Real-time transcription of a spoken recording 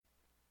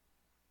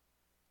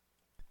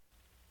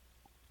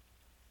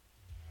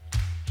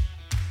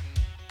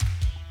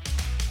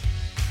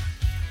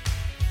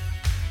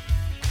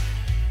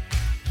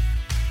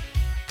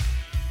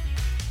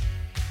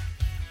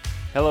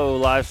Hello,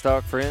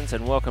 livestock friends,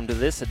 and welcome to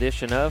this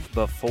edition of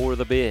Before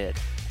the Bid.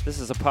 This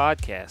is a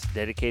podcast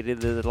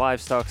dedicated to the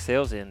livestock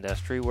sales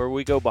industry where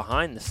we go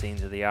behind the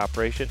scenes of the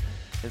operation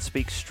and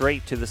speak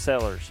straight to the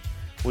sellers.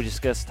 We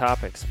discuss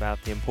topics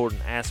about the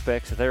important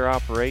aspects of their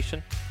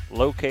operation,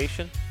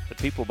 location, the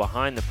people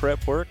behind the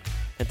prep work,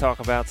 and talk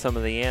about some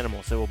of the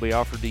animals that will be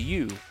offered to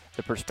you,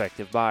 the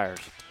prospective buyers.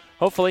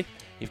 Hopefully,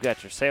 you've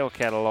got your sale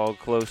catalog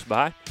close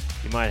by.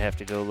 You might have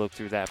to go look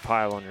through that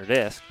pile on your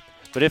desk.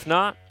 But if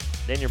not,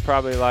 then you're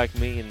probably like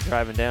me and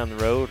driving down the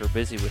road or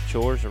busy with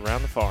chores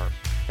around the farm.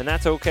 And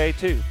that's okay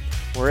too.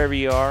 Wherever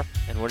you are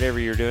and whatever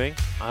you're doing,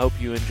 I hope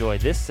you enjoy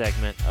this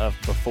segment of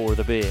Before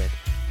the Bid.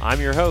 I'm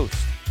your host,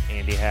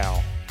 Andy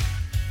Howell.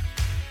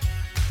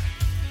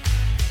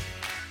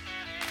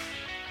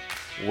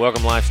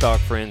 Welcome, livestock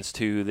friends,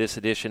 to this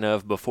edition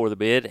of Before the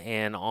Bid.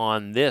 And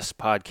on this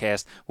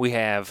podcast, we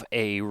have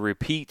a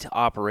repeat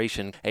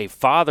operation, a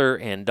father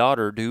and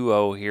daughter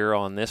duo here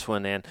on this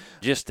one. And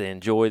just to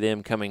enjoy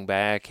them coming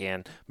back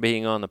and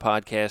being on the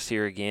podcast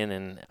here again.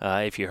 And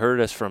if you heard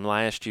us from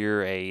last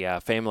year, a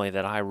family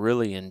that I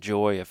really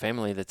enjoy, a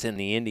family that's in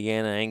the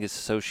Indiana Angus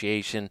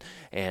Association,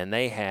 and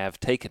they have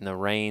taken the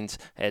reins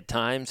at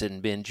times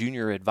and been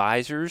junior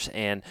advisors,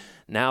 and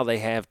now they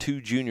have two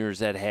juniors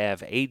that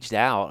have aged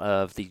out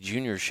of the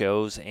junior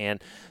shows,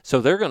 and so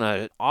they're going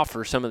to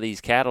offer some of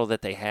these cattle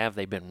that they have.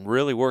 They've been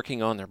really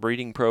working on their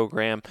breeding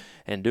program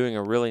and doing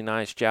a really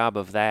nice job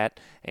of that,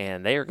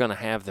 and they are going to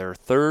have their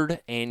third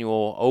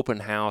annual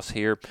open house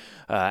here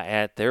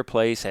at their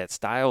place at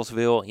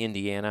Stilesville,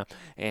 Indiana.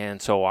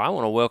 And so I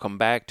want to welcome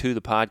back to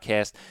the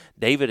podcast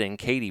David and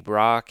Katie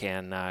Brock.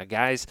 And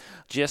guys,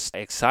 just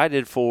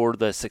excited for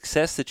the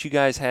success that you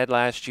guys had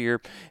last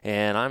year,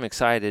 and I'm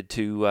excited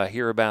to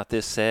hear about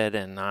this said,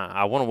 and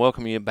I want to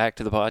welcome you back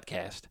to the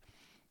podcast.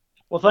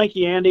 Well, thank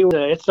you, Andy.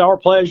 It's our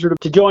pleasure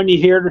to join you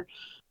here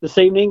this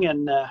evening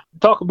and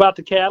talk about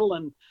the cattle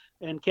and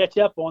catch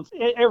up on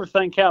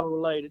everything cattle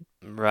related.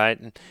 Right.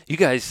 And you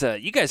guys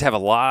have a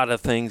lot of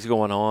things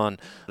going on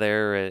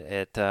there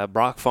at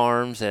Brock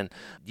Farms, and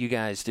you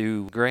guys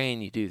do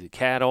grain, you do the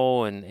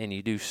cattle, and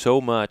you do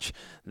so much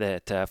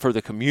that for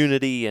the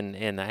community and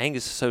the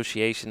Angus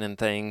Association and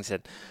things.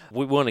 And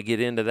we want to get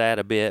into that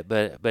a bit.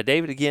 But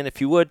David, again, if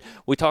you would,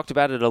 we talked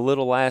about it a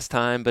little last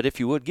time, but if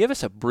you would, give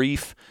us a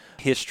brief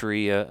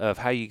history of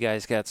how you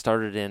guys got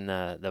started in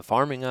the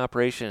farming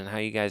operation and how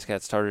you guys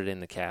got started in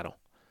the cattle.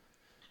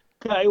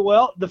 Okay,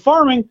 well, the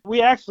farming,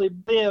 we actually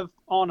live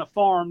on a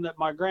farm that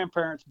my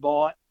grandparents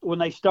bought when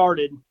they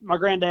started. My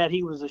granddad,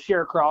 he was a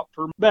sharecrop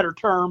for better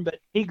term, but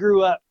he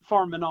grew up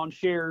farming on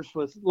shares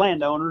with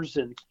landowners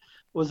and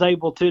was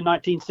able to, in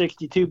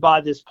 1962,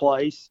 buy this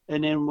place.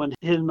 And then when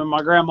him and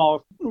my grandma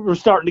were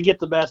starting to get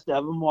the best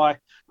of them, why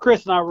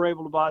Chris and I were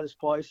able to buy this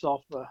place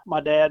off my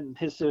dad and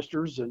his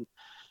sisters.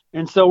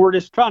 And so we're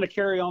just trying to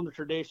carry on the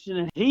tradition.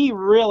 And he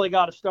really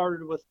got us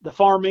started with the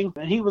farming.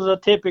 And he was a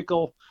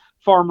typical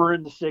farmer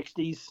in the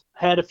 60s,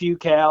 had a few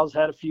cows,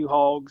 had a few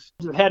hogs,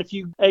 had a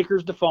few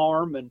acres to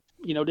farm, and,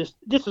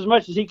 just as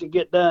much as he could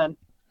get done,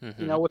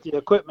 with the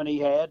equipment he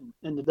had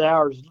and the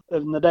hours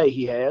of the day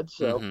he had.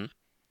 So,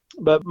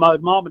 But my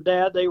mom and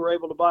dad, they were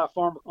able to buy a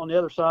farm on the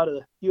other side of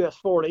the US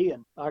 40,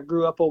 and I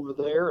grew up over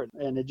there,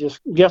 and it just,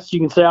 I guess you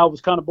can say I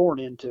was kind of born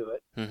into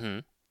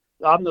it.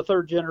 I'm the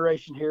third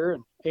generation here,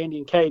 and Andy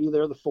and Katie,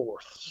 they're the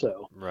fourth.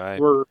 So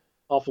We're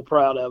awful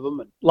proud of them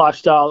and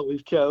lifestyle that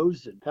we've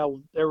chose and how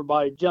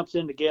everybody jumps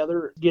in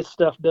together, gets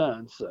stuff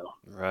done. So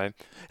right.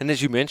 And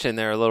as you mentioned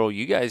there a little,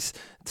 you guys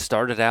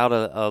started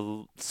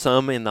out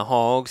some in the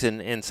hogs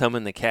and some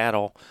in the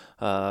cattle,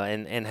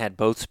 and had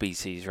both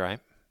species, right?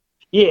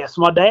 Yes,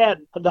 my dad,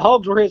 the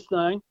hogs were his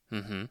thing.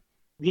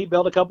 He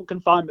built a couple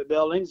confinement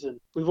buildings, and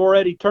we've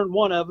already turned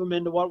one of them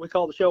into what we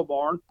call the show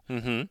barn,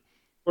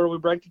 where we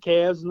break the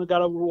calves and we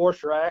got a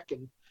wash rack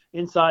and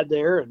inside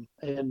there and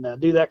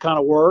do that kind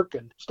of work,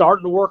 and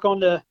starting to work on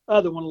the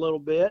other one a little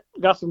bit.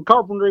 Got some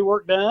carpentry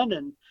work done,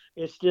 and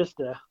it's just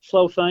a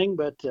slow thing,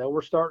 but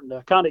we're starting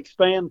to kind of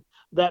expand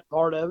that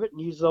part of it and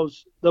use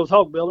those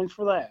hog buildings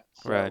for that.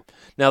 So. Right.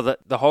 Now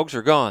the hogs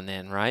are gone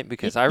then, right?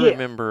 Because I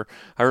remember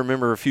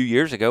a few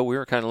years ago we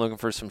were kind of looking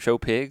for some show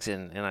pigs,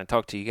 and I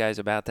talked to you guys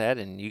about that,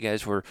 and you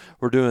guys were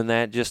doing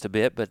that just a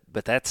bit,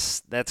 but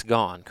that's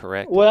gone,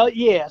 correct? Well,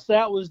 yes,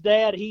 that was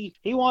Dad. He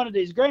wanted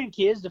his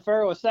grandkids to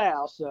farrow a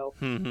sow, so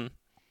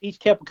each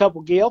kept a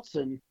couple gilts,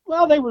 and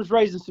they was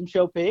raising some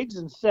show pigs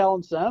and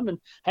selling some and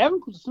having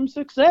some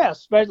success,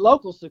 especially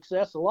local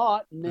success a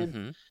lot, and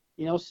then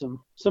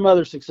some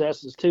other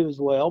successes too as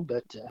well,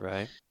 but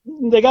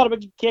they got a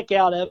big kick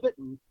out of it.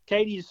 And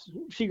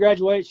she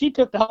graduated, she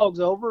took the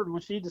hogs over, and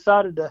when she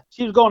decided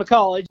she was going to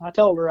college, I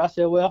told her, I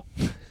said, well,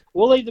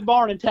 we'll leave the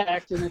barn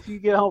intact, and if you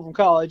get home from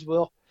college,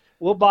 we'll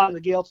buy the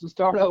gilts and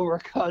start over,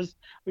 because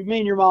me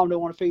and your mom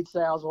don't want to feed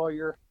sows while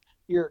you're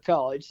at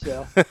college.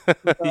 So,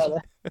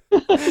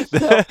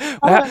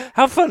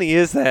 how funny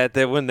is that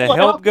when the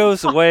help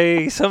goes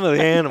away, some of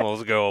the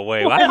animals go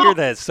away? I hear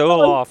that so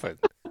often.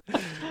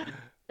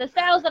 The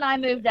sows and I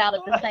moved out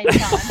at the same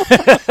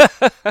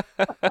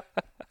time.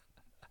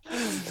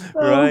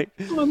 Right.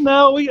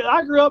 No,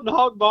 I grew up in a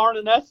hog barn,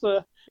 and that's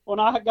when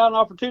I got an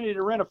opportunity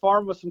to rent a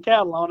farm with some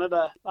cattle on it.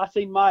 I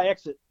seen my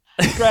exit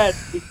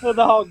strategy to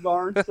the hog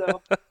barn,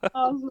 so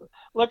I was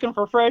looking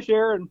for fresh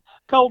air and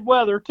cold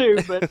weather too.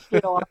 But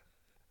still,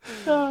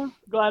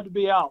 glad to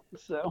be out.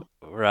 So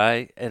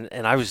Right.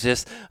 And I was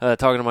just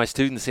talking to my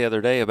students the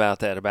other day about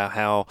that, about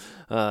how,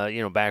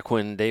 back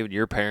when, David,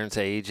 your parents'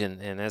 age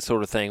and that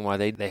sort of thing, why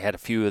they had a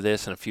few of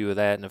this and a few of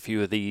that and a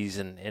few of these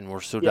and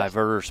were so yes,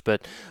 diverse.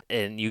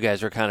 And you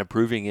guys are kind of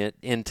proving it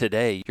in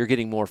today. You're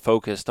getting more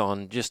focused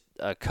on just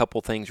a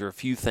couple things or a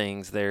few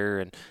things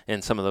there,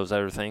 and some of those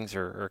other things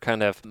are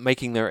kind of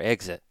making their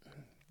exit.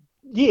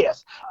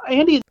 yes,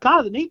 Andy. Kind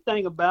of the neat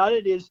thing about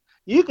it is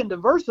you can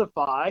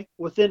diversify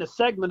within a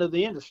segment of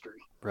the industry.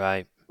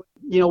 Right.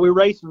 We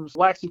raise some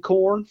waxy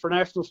corn for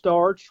national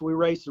starch. We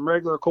raise some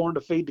regular corn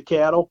to feed the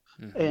cattle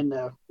and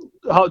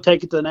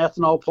take it to an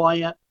ethanol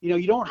plant.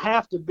 You don't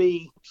have to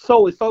be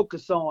solely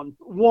focused on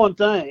one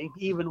thing,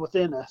 even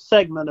within a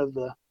segment of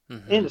the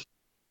industry.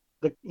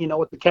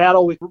 With the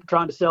cattle, we're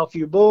trying to sell a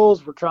few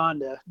bulls. We're trying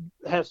to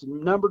have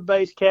some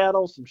numbered-based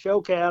cattle, some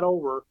show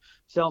cattle. We're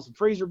selling some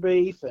freezer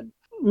beef, and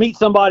meet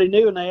somebody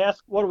new and they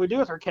ask, what do we do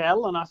with our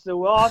cattle? And I said,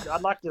 well,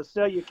 I'd like to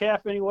sell you a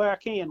calf any way I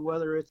can,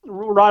 whether it's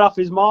right off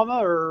his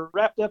mama or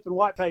wrapped up in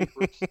white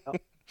paper.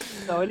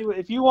 So anyway,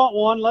 if you want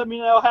one, let me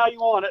know how you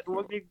want it, and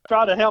we'll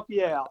try to help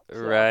you out. So.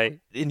 Right.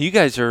 And you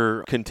guys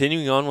are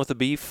continuing on with the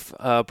beef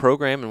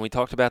program, and we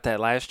talked about that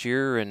last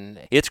year, and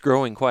it's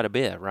growing quite a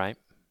bit, right?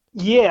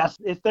 Yes.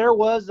 If there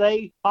was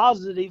a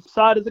positive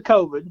side of the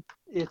COVID,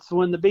 it's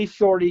when the beef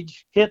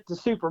shortage hit the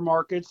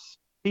supermarkets.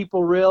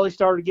 People really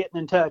started getting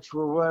in touch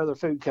with where their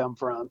food come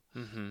from.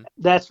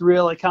 That's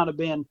really kind of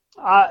been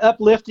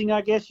uplifting,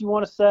 I guess you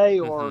want to say,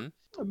 or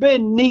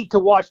been neat to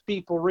watch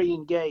people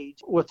re-engage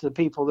with the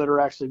people that are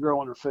actually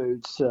growing their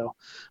food. So,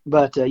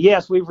 but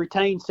yes, we've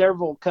retained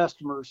several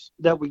customers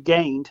that we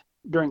gained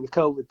during the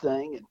COVID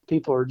thing, and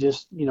people are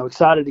just,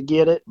 excited to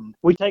get it. And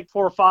we take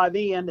 4 or 5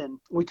 in, and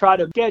we try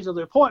to schedule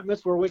the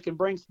appointments where we can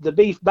bring the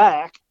beef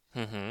back.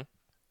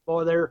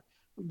 Or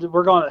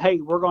we're going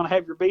to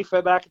have your beef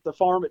back at the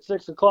farm at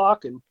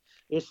 6:00, and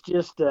it's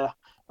just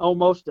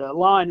almost a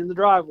line in the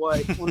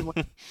driveway when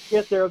we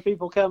get there with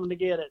people coming to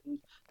get it, and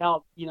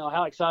how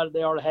excited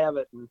they are to have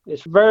it. And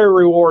it's a very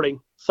rewarding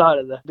side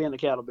of being the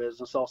cattle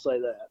business, I'll say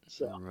that.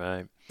 So.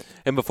 Right.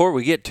 And before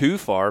we get too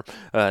far,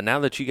 now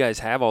that you guys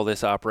have all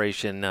this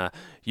operation,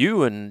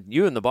 you and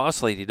the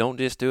boss lady don't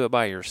just do it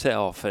by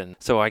yourself. And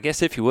so I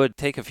guess if you would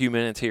take a few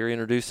minutes here,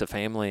 introduce the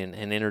family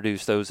and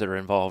introduce those that are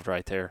involved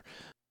right there.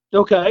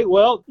 Okay,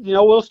 well,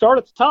 we'll start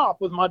at the top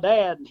with my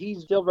dad.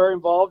 He's still very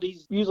involved.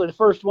 He's usually the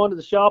first one to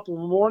the shop in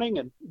the morning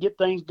and get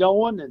things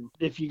going. And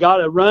if you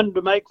got a run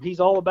to make,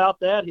 he's all about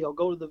that. He'll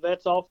go to the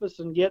vet's office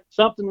and get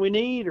something we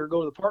need, or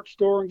go to the parts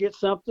store and get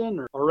something,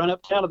 or run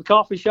uptown to the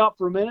coffee shop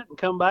for a minute and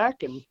come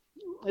back. And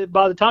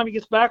by the time he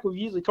gets back, we've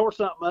usually tore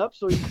something up,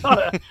 so he's got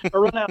to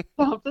run out of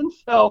something.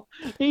 So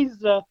he's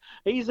there,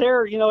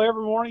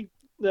 every morning,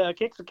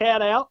 kicks the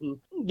cat out and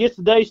gets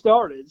the day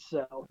started.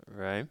 So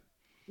right.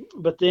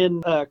 But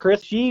then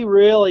Chris,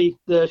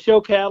 the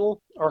show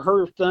cattle are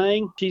her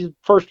thing. She's the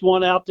first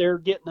one out there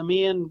getting them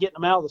in, getting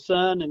them out of the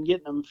sun and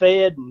getting them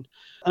fed and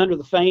under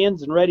the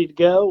fans and ready to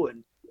go.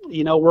 And,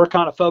 we're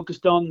kind of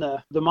focused on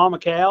the mama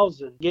cows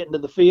and getting to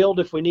the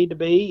field if we need to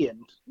be,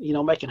 and,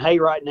 making hay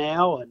right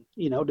now and,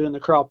 doing the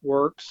crop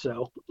work.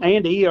 So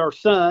Andy, our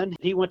son,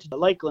 he went to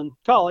Lakeland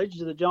College,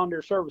 the John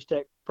Deere Service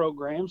Tech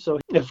program. So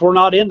if we're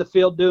not in the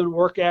field doing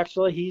work,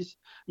 actually, he's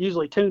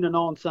usually tuning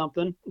on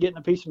something, getting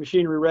a piece of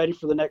machinery ready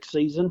for the next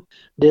season,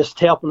 just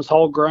helping us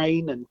haul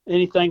grain and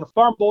anything a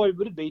farm boy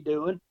would be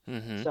doing.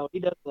 So he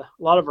does a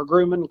lot of our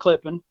grooming and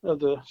clipping of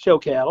the show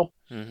cattle.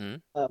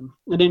 And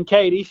then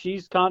Katie,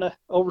 she's kind of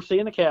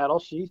overseeing the cattle.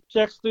 She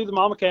checks through the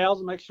mama cows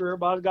and makes sure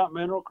everybody's got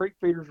mineral, creek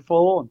feeders are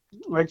full.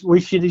 And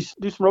we should do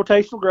some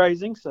rotational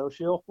grazing, so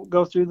she'll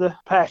go through the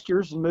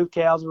pastures and move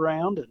cows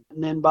around.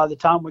 And then by the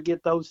time we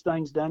get those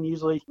things done,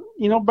 usually,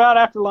 about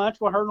after lunch,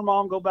 when her and her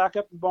mom go back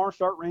up to the barn,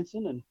 start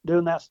rinsing and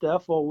doing that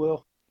stuff,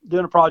 we'll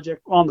doing a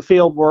project on the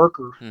field work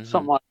or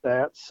something like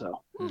that.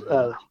 So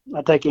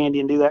I take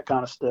Andy and do that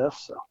kind of stuff.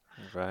 So,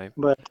 right.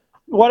 But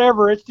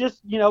whatever, it's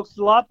just,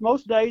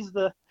 most days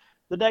the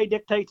day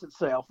dictates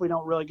itself. We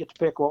don't really get to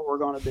pick what we're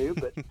going to do,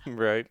 but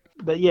right.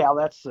 But yeah,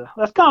 that's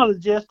kind of the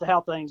gist of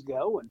how things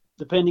go. And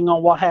depending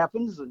on what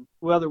happens and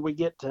whether we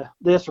get to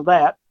this or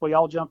that, we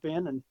all jump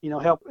in and,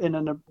 help in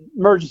an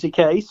emergency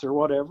case or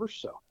whatever.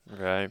 So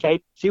right.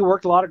 Kate, she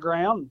worked a lot of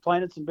ground and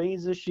planted some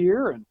beans this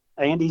year,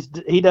 and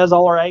he does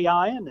all our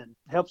AIing and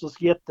helps us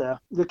get the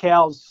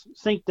cows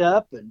synced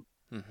up. And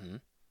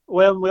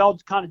well, we all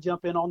kind of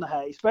jump in on the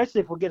hay,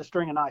 especially if we get a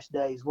string of nice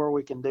days where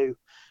we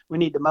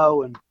need to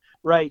mow and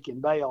rake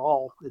and bale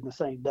all in the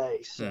same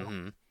day.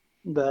 So,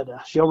 but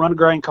she'll run a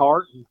grain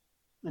cart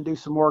and do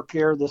some work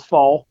here this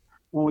fall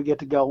when we get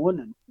to going.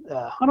 And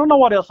I don't know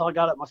what else I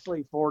got up my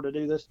sleeve for to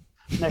do this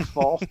next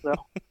fall.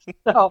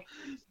 So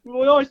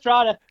we always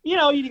try to,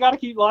 you got to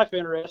keep life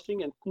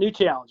interesting and new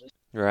challenges.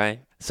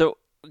 Right. So,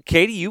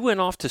 Katie, you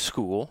went off to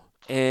school,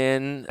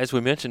 And as we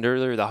mentioned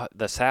earlier,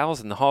 the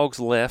sows and the hogs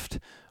left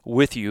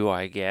with you,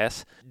 I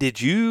guess. Did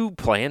you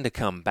plan to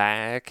come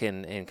back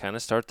and kind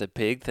of start the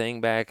pig thing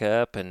back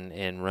up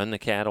and run the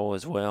cattle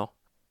as well?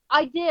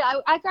 I did.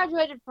 I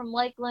graduated from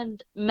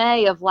Lakeland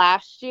May of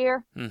last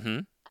year. Mm-hmm.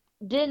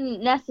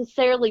 Didn't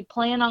necessarily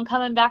plan on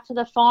coming back to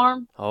the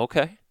farm.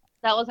 Okay.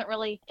 That wasn't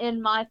really in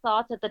my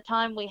thoughts at the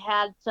time. We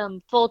had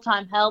some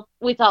full-time help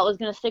we thought was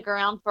going to stick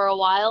around for a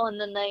while,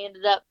 and then they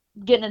ended up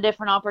getting a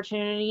different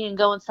opportunity and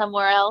going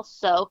somewhere else.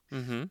 So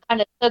Mm-hmm.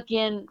 kind of took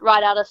in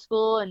right out of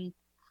school, and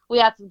we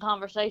had some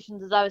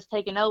conversations as I was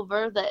taking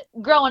over that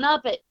growing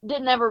up, it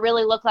didn't ever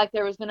really look like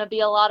there was going to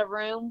be a lot of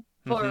room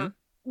for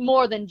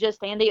more than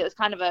just Andy. It was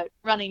kind of a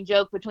running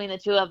joke between the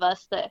two of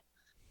us that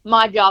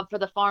my job for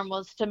the farm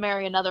was to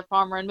marry another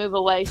farmer and move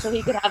away so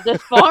he could have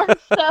this farm.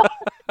 So,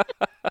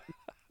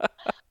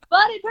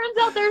 but it turns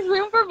out there's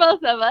room for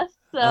both of us.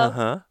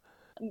 So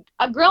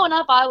growing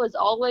up, I was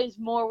always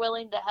more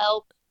willing to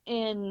help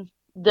in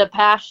the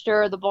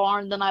pasture or the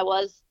barn than I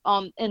was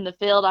in the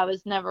field. I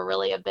was never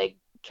really a big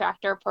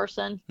tractor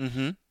person.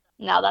 Mm-hmm.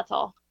 Now that's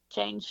all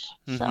changed.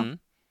 So.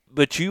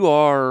 But you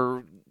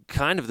are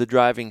kind of the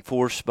driving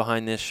force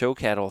behind this show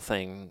cattle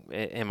thing.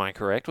 Am I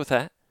correct with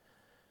that?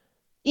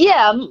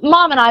 Yeah,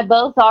 Mom and I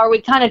both are. We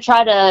kind of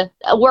try to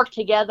work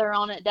together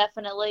on it,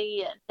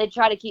 definitely. They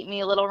try to keep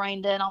me a little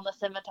reined in on the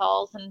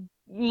Simmentals and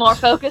more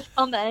focused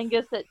on the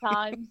Angus at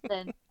times.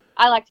 And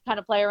I like to kind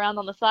of play around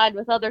on the side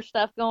with other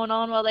stuff going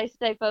on while they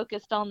stay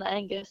focused on the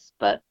Angus.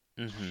 But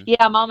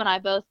yeah, Mom and I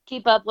both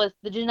keep up with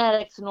the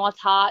genetics and what's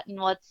hot and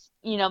what's,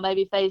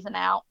 maybe phasing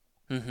out.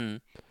 Mm-hmm.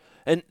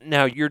 And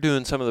now you're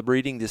doing some of the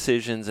breeding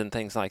decisions and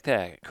things like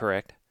that,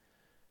 correct?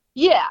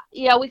 Yeah,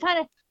 we kind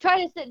of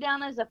try to sit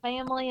down as a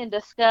family and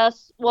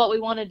discuss what we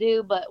want to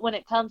do, but when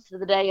it comes to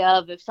the day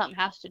of, if something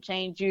has to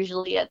change,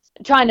 usually it's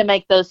trying to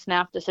make those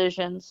snap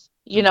decisions.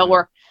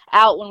 We're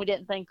out when we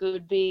didn't think we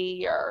would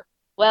be, or,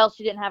 well,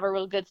 she didn't have a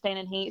real good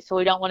standing heat, so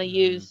we don't want to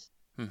use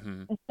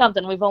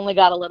something we've only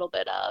got a little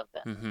bit of.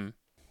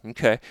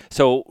 Okay.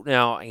 So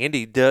now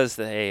Andy does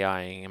the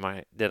AIing.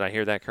 Did I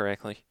hear that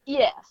correctly?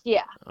 Yes,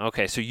 yeah.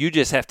 Okay, so you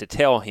just have to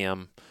tell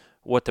him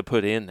what to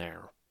put in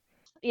there.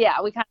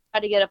 Yeah, we kind of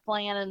try to get a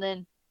plan and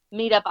then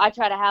meet up. I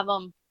try to have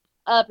them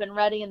up and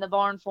ready in the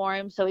barn for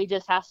him, so he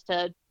just has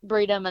to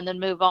breed them and then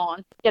move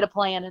on, get a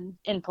plan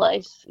in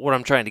place. What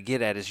I'm trying to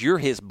get at is you're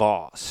his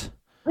boss.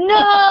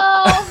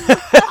 No!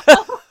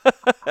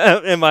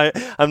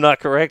 I'm not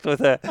correct with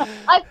that?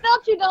 I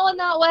felt you going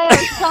that way. I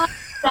was trying to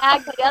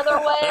sag the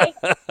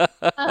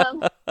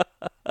other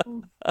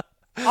way.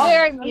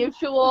 Very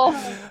mutual.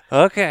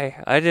 Okay,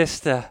 I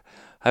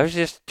was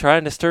just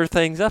trying to stir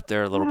things up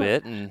there a little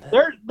bit, and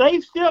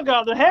they've still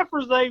got the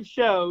heifers they've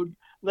showed.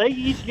 They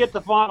each get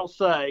the final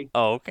say.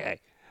 Oh,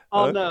 okay.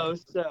 On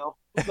those. So,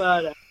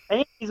 but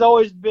Andy's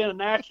always been a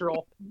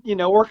natural,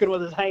 working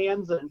with his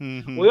hands,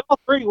 and we all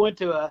three went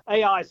to a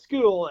AI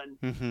school.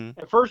 And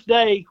the first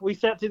day we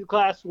sat through the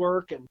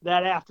classwork, and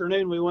that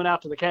afternoon we went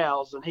out to the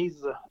cows. And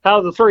out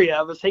of the three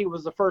of us, he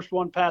was the first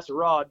one past the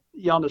rod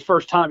on his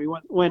first time he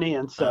went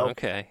in. So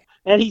okay.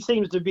 And he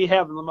seems to be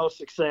having the most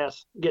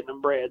success getting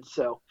them bred.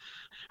 So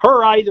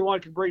her, either one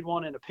could breed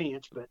one in a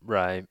pinch, but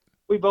right.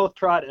 We both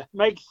try to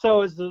make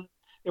so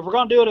if we're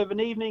going to do it of an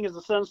evening as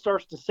the sun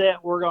starts to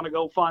set, we're going to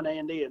go find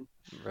Andy and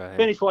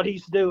finish what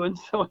he's doing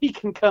so he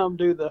can come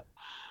do the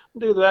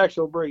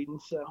actual breeding.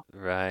 So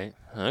right.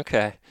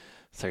 Okay.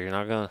 So you're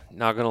not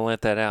gonna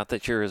let that out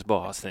that you're his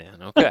boss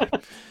then. Okay.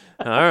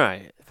 All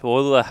right.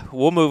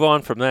 We'll move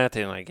on from that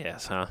then, I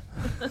guess, huh?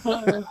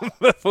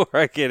 Before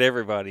I get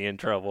everybody in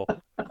trouble.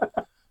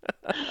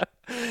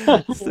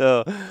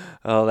 So,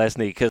 that's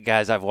neat. Because,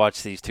 guys, I've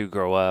watched these two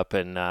grow up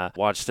and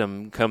watched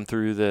them come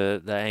through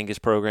the Angus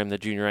program, the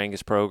Junior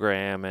Angus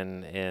program,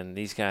 and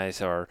these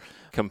guys are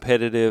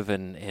competitive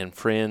and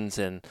friends,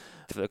 and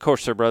of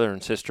course they're brother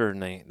and sister,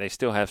 and they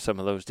still have some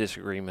of those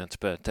disagreements,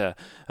 but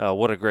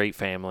what a great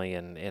family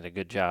and a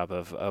good job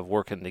of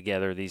working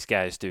together these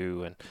guys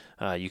do,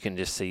 and you can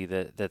just see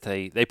that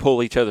they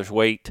pull each other's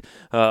weight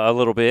a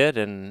little bit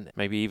and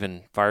maybe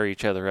even fire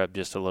each other up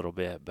just a little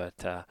bit,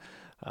 but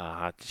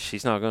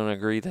she's not going to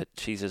agree that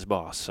she's his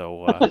boss,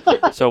 so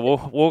so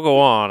we'll go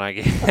on, I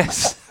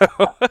guess.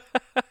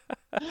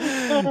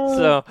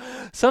 So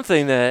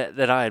something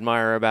that I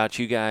admire about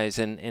you guys,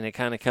 and it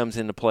kind of comes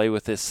into play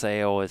with this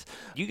sale, is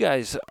you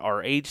guys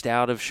are aged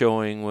out of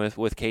showing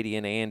with Katie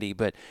and Andy,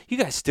 but you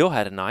guys still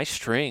had a nice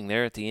string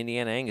there at the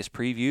Indiana Angus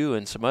Preview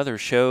and some other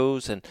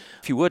shows. And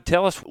if you would,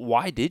 tell us,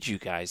 why did you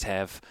guys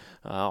have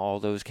all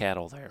those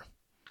cattle there?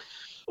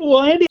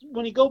 Well, Andy,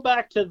 when you go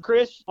back to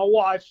Chris, my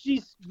wife,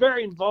 she's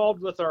very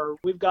involved with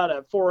we've got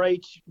a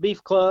 4-H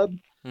beef club.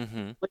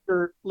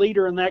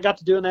 Leader in that. Got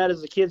to doing that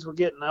as the kids were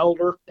getting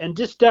older, and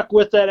just stuck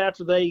with that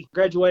after they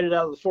graduated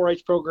out of the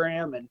 4-H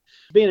program. And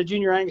being a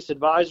Junior Angus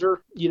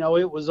advisor,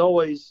 it was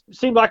always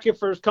seemed like if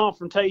there's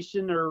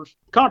confrontation or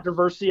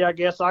controversy, I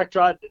guess I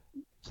tried to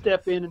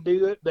step in and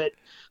do it. But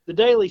the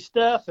daily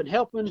stuff and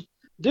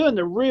doing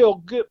the real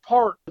good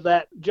part of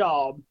that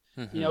job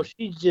Mm-hmm. You know,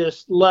 she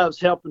just loves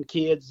helping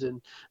kids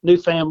and new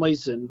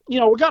families. And, you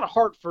know, we got a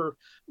heart for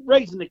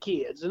raising the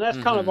kids. And that's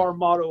kind of our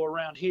motto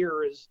around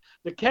here is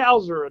the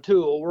cows are a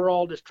tool. We're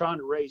all just trying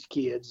to raise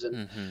kids.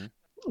 And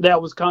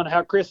that was kind of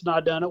how Chris and I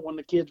done it when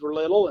the kids were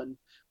little. And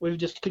we've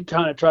just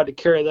kind of tried to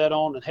carry that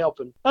on and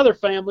helping other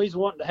families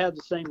wanting to have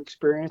the same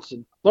experience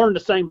and learn the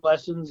same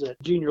lessons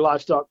that Junior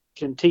Livestock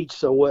can teach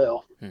so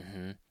well.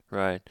 Mm-hmm.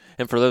 Right.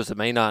 And for those that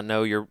may not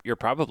know, you're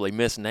probably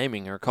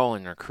misnaming her,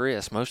 calling her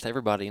Chris. Most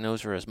everybody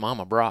knows her as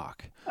Mama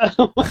Brock.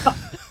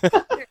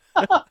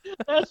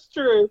 That's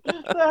true.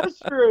 That's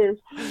true.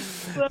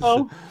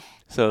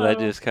 So that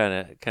just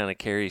kind of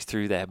carries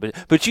through that.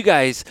 But you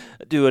guys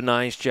do a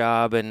nice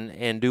job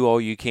and do all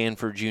you can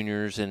for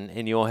juniors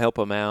and you'll help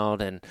them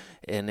out and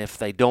if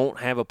they don't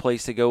have a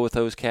place to go with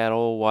those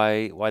cattle,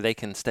 why they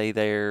can stay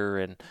there.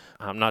 And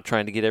I'm not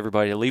trying to get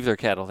everybody to leave their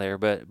cattle there,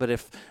 but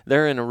if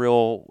they're in a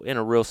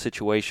real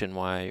situation,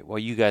 why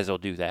you guys will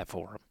do that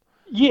for them.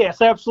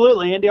 Yes,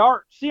 absolutely, Andy.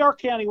 Our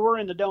county, we're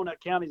in the donut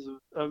counties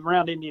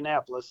around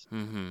Indianapolis,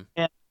 and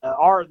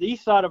the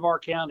east side of our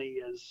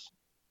county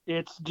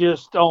it's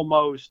just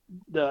almost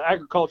the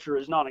agriculture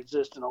is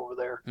non-existent over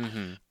there.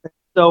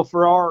 So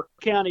for our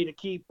county to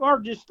keep our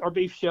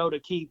beef show to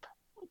keep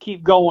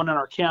going in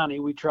our county,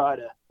 we try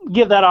to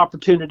give that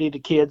opportunity to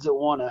kids that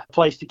want a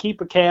place to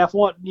keep a calf.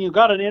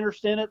 Got an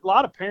interest in it. A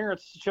lot of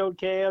parents showed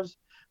calves,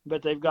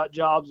 but they've got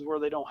jobs where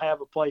they don't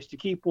have a place to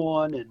keep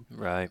one,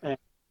 and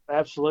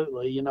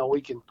absolutely, you know,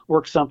 we can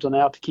work something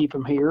out to keep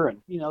them here.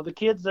 And, you know, the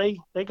kids, they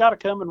got to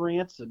come and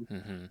rinse and,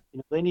 you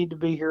know, they need to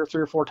be here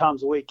 3 or 4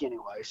 times a week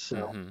anyway.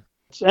 So,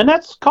 and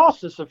that's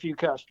cost us a few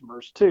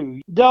customers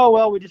too.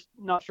 Well, we just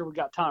not sure we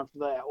got time for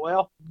that.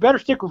 Well, better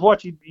stick with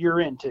what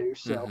you're into.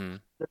 So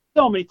there's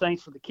so many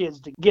things for the kids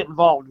to get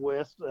involved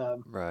with.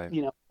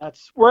 You know,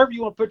 that's wherever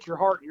you want to put your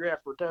heart and your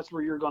effort, that's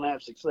where you're going to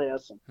have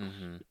success.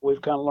 And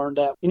we've kind of learned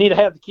that you need to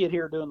have the kid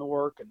here doing the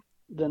work, and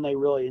then they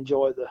really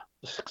enjoy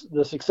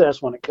the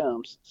success when it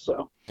comes.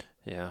 So,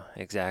 yeah,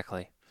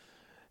 exactly.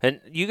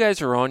 And you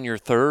guys are on your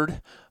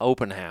 3rd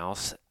open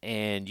house,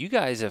 and you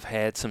guys have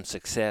had some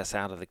success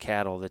out of the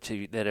cattle that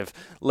have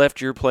left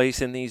your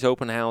place in these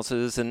open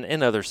houses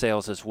and other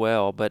sales as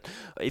well. But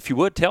if you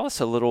would, tell us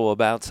a little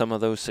about some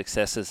of those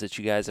successes that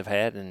you guys have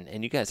had.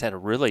 And you guys had a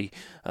really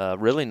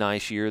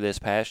nice year this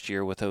past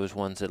year with those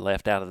ones that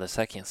left out of the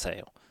second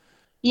sale.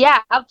 Yeah,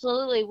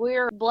 absolutely.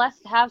 We're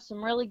blessed to have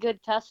some really good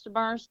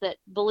customers that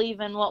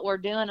believe in what we're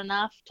doing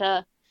enough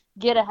to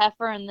get a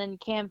heifer and then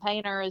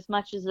campaign her as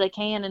much as they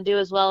can and do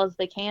as well as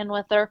they can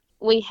with her.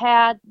 We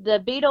had the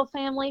Beetle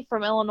family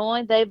from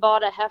Illinois. They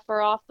bought a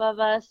heifer off of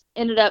us.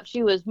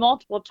 She was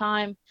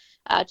multiple-time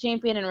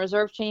champion and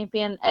reserve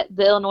champion at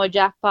the Illinois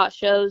jackpot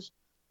shows.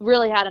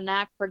 Really had a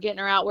knack for getting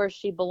her out where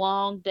she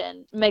belonged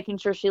and making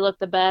sure she looked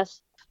the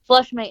best.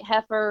 Flushmate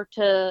heifer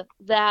to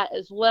that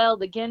as well.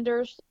 The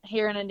Genders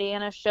here in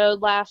Indiana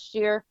showed last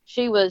year.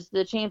 She was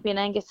the champion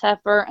Angus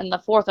heifer and the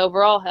 4th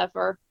overall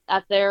heifer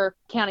at their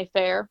county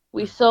fair.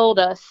 We sold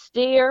a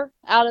steer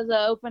out of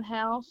the open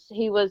house.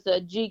 He was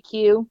a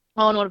GQ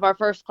on one of our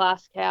first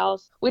class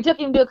cows. We took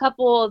him to a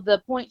couple of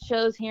the point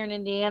shows here in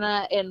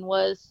Indiana and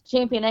was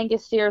champion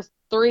Angus steer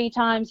 3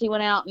 times. He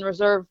went out and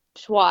reserved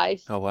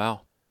twice. Oh,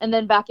 wow. And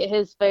then back at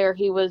his fair,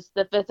 he was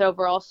the 5th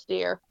overall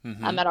steer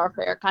at our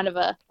fair. Kind of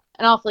an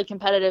awfully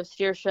competitive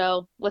steer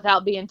show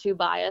without being too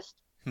biased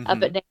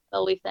up at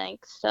Danville, we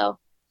think. So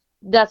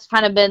that's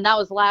kind of that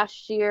was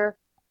last year.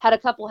 Had a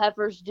couple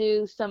heifers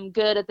do some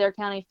good at their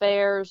county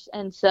fairs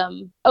and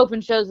some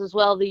open shows as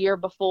well the year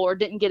before.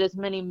 Didn't get as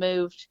many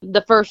moved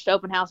the first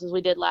open houses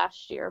we did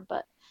last year,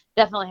 but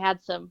definitely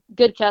had some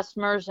good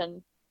customers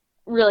and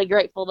really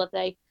grateful that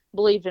they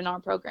believed in our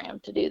program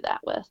to do that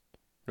with.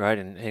 Right,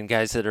 and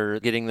guys that are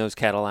getting those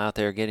cattle out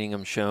there, getting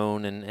them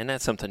shown, and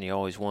that's something you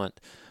always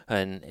want.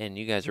 And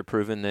you guys are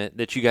proving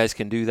that you guys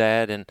can do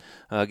that and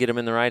get them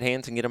in the right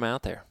hands and get them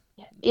out there.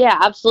 Yeah,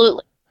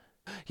 absolutely.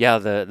 Yeah,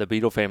 the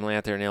Beetle family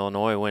out there in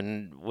Illinois,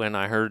 when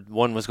I heard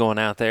one was going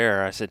out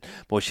there, I said,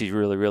 boy, she's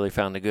really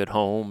found a good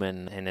home,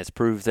 and it's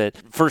proved that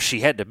first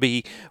she had to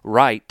be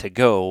right to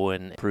go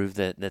and prove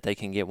that they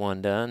can get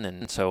one done.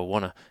 And so I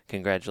want to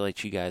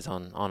congratulate you guys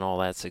on all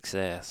that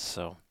success.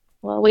 So.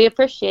 Well, we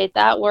appreciate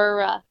that.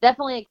 We're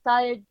definitely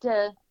excited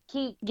to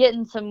keep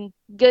getting some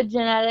good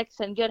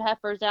genetics and good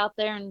heifers out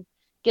there and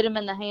get them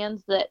in the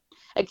hands that,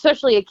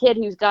 especially a kid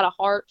who's got a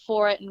heart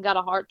for it and got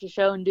a heart to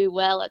show and do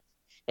well.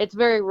 It's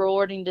very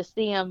rewarding to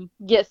see them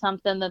get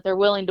something that they're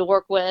willing to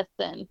work with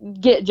and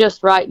get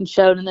just right and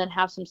showed and then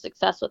have some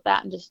success with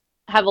that and just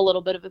have a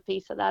little bit of a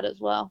piece of that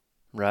as well.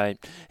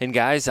 Right. And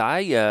guys,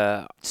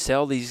 I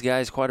sell these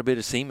guys quite a bit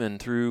of semen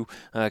through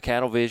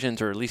Cattle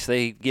Visions, or at least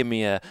they give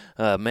me a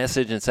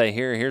message and say,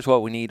 here's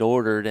what we need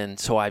ordered. And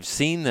so I've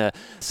seen the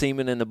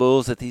semen and the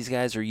bulls that these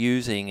guys are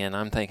using, and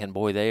I'm thinking,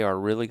 boy, they are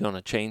really going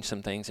to change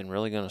some things and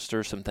really going to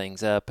stir some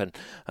things up. And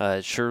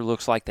it sure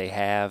looks like they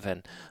have.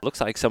 And it looks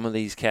like some of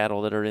these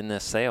cattle that are in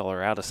this sale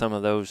are out of some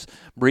of those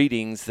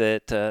breedings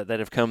that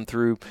have come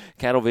through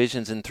Cattle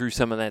Visions and through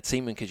some of that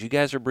semen, because you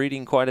guys are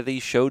breeding quite a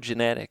these show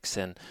genetics.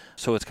 And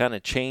so it's kind of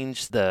of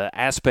change the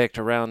aspect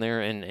around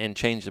there and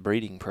change the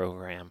breeding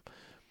program.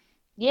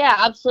 Yeah,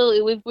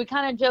 absolutely. We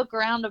kind of joke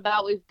around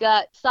about we've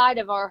got side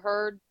of our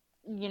herd,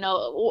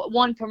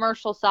 one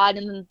commercial side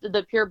and then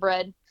the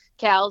purebred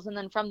cows, and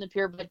then from the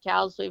purebred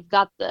cows we've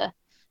got the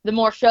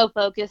more show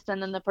focused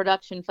and then the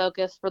production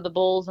focused for the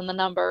bulls and the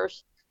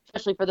numbers,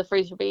 especially for the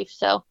freezer beef.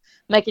 So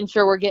making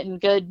sure we're getting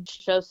good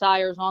show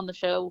sires on the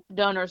show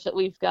donors that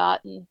we've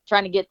got and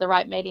trying to get the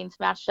right matings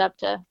matched up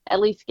to at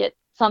least get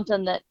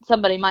something that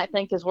somebody might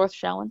think is worth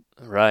showing.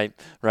 Right,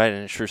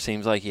 and it sure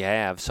seems like you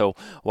have. So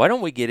why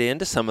don't we get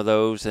into some of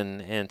those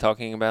and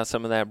talking about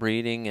some of that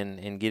breeding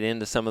and get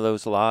into some of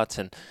those lots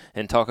and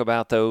talk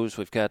about those.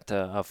 We've got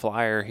a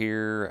flyer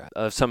here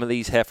of some of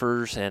these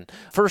heifers. And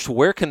first,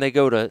 where can they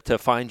go to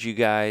find you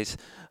guys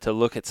to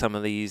look at some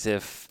of these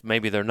if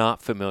maybe they're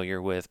not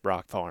familiar with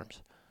Brock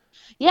Farms?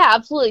 Yeah,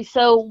 absolutely.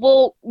 So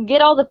we'll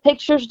get all the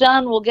pictures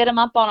done. We'll get them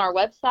up on our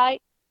website,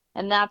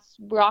 and that's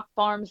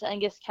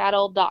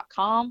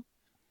brockfarmsanguscattle.com.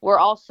 We're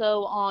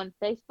also on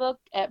Facebook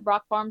at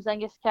Brock Farms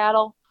Angus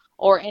Cattle,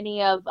 or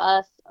any of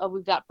us.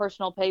 We've got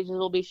personal pages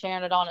we'll be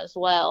sharing it on as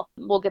well.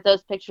 We'll get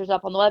those pictures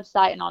up on the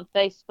website and on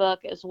Facebook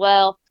as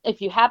well. If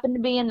you happen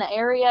to be in the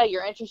area,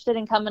 you're interested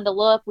in coming to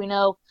look, we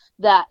know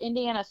that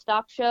Indiana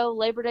Stock Show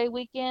Labor Day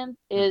weekend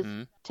is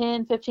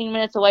 10, 15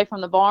 minutes away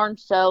from the barn.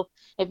 So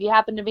if you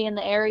happen to be in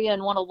the area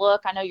and want to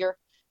look, I know you're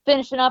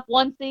finishing up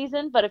one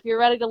season, but if you're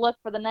ready to look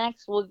for the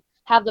next, we'll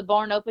have the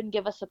barn open.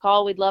 Give us a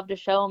call. We'd love to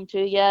show them to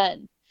you.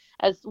 And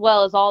as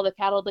well as all the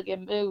cattle that get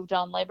moved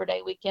on Labor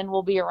Day weekend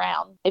will be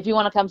around. If you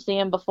want to come see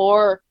them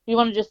before, or you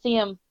want to just see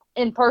them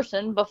in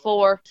person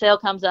before sale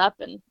comes up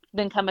and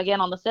then come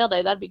again on the sale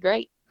day, that'd be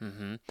great.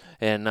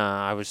 And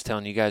I was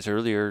telling you guys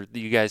earlier,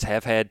 you guys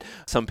have had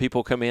some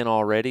people come in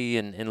already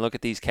and look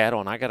at these cattle.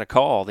 And I got a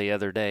call the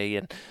other day,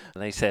 and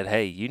they said,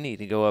 hey, you need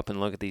to go up and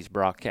look at these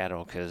Brock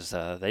cattle because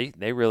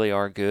they really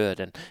are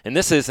good. And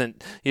this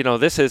isn't,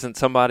 this isn't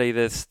somebody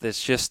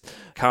that's just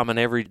common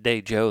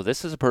everyday Joe.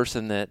 This is a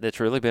person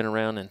that's really been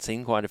around and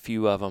seen quite a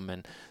few of them.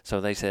 And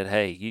so they said,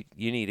 hey,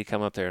 you need to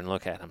come up there and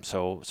look at them.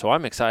 So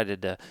I'm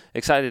excited to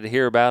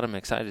hear about them,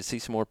 excited to see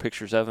some more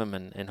pictures of them,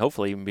 and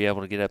hopefully even be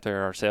able to get up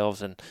there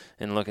ourselves and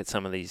look at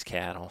some of these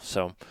cattle.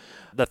 So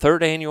the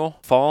third annual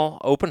fall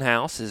open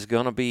house is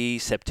going to be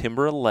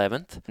September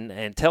 11th.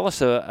 And tell us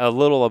a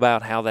little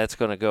about how that's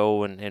going to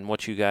go and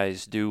what you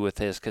guys do with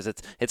this, because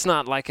it's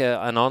not like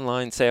an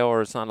online sale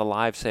or it's not a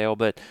live sale,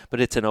 but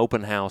it's an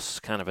open house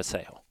kind of a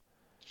sale.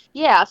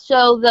 Yeah,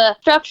 so the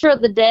structure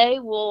of the day,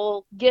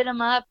 we'll get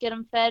them up, get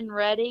them fed and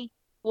ready.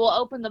 We'll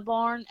open the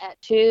barn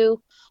at 2.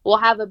 We'll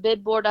have a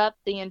bid board up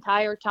the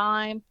entire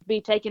time,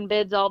 be taking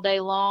bids all day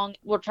long.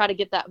 We'll try to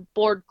get that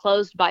board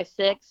closed by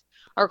 6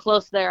 or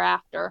close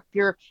thereafter. If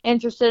you're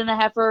interested in a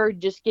heifer,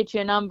 just get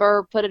you a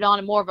number, put it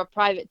on more of a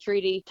private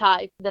treaty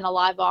type than a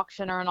live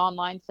auction or an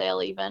online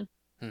sale even.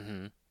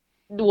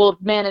 We'll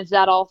manage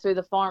that all through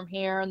the farm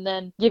here and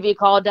then give you a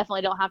call.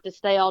 Definitely don't have to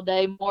stay all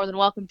day. More than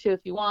welcome to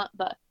if you want,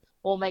 but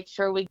we'll make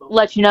sure we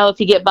let you know if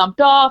you get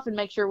bumped off and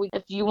make sure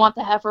if you want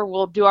the heifer,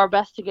 we'll do our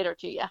best to get her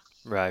to you.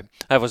 Right.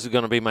 That was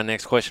going to be my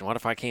next question. What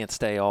if I can't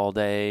stay all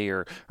day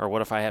or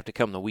what if I have to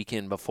come the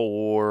weekend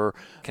before?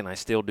 Can I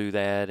still do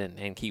that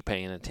and keep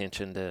paying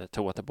attention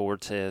to what the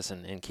board says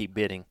and keep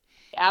bidding?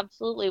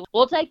 Absolutely.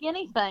 We'll take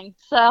anything.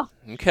 So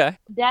okay.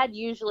 Dad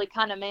usually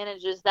kind of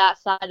manages that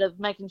side of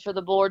making sure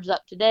the board's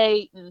up to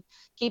date and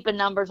keeping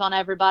numbers on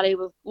everybody.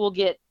 We'll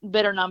get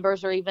bidder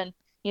numbers or even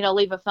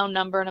leave a phone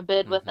number and a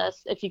bid with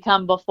us if you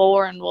come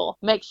before, and we'll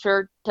make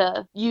sure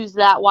to use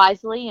that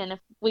wisely. And if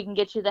we can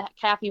get you the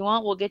calf you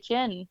want, we'll get you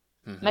and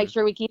make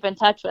sure we keep in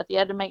touch with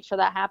you to make sure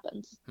that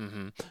happens.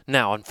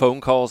 Now, on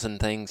phone calls and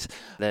things,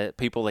 that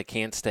people that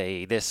can't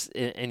stay,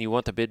 and you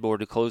want the bid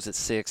board to close at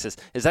 6,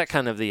 is that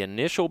kind of the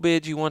initial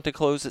bid you want to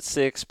close at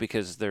 6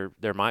 because there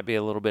might be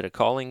a little bit of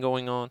calling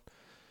going on?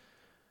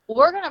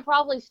 We're going to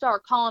probably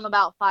start calling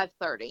about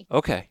 5:30.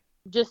 Okay.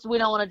 Just we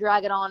don't want to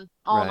drag it on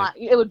all right. night.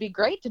 It would be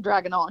great to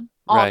drag it on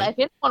all night.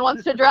 If anyone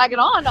wants to drag it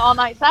on all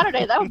night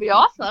Saturday, that would be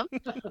awesome.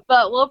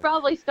 But we'll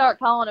probably start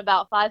calling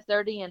about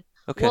 5:30, and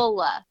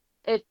we'll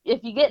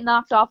if you get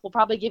knocked off, we'll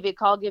probably give you a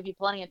call, give you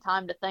plenty of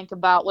time to think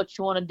about what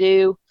you want to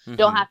do.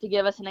 Don't have to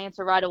give us an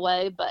answer right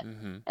away, but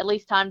at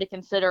least time to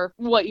consider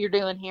what you're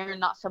doing here and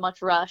not so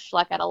much rush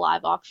like at a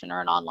live auction or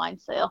an online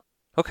sale.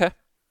 Okay.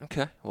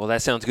 Well,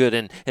 that sounds good.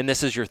 And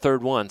this is your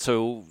third one.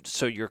 So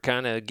you're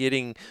kind of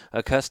getting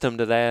accustomed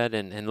to that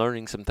and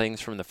learning some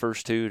things from the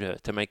first two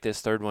to make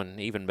this third one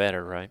even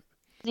better, right?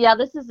 Yeah,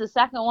 this is the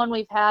second one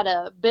we've had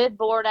a bid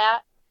board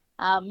at,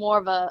 more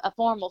of a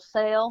formal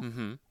sale.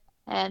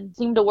 And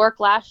seemed to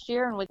work last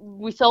year. And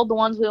we sold the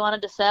ones we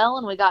wanted to sell,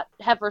 and we got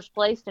heifers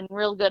placed in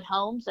real good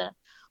homes, and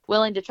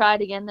willing to try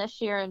it again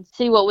this year and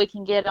see what we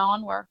can get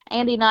on. Where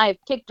Andy and I have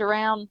kicked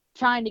around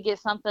trying to get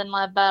something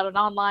about an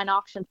online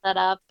auction set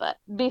up, but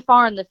be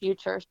far in the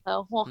future.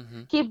 So we'll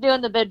keep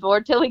doing the bid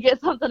board till we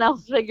get something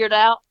else figured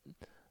out.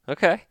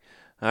 Okay.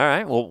 All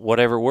right. Well,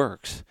 whatever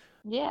works.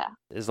 Yeah.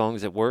 As long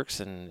as it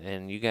works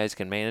and you guys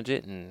can manage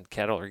it and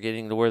cattle are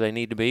getting to where they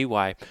need to be,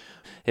 why,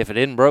 if it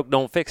isn't broke,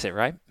 don't fix it,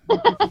 right?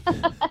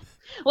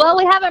 Well,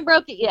 we haven't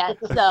broke it yet,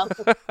 so.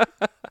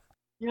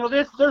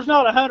 There's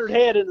not 100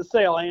 head in the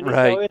sale, Andy.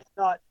 Right. So it's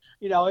not,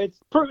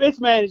 it's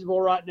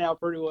manageable right now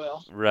pretty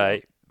well.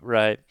 Right.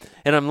 Right.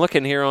 And I'm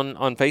looking here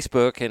on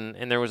Facebook,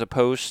 and there was a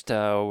post.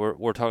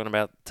 We're talking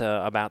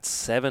about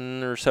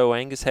 7 or so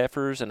Angus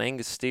heifers and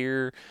Angus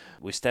steer.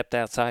 We stepped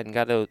outside and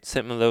got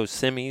some of those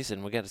semis,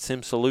 and we got a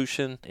sim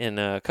solution and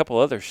a couple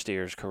other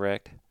steers,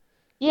 correct?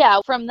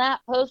 Yeah, from that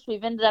post,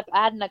 we've ended up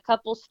adding a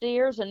couple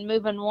steers and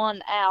moving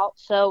one out.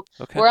 So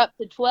Okay. we're up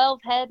to 12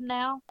 head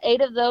now.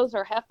 8 of those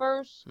are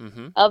heifers.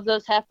 Mm-hmm. Of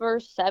those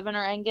heifers, 7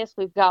 are Angus.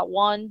 We've got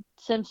one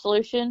sim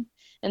solution.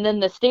 And then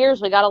the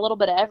steers, we got a little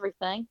bit of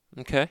everything.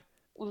 Okay.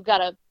 We've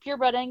got a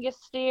purebred Angus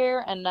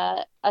steer and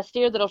a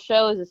steer that'll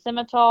show as a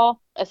Simmental,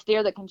 a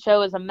steer that can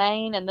show as a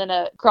mane, and then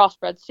a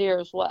crossbred steer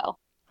as well.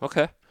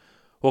 Okay.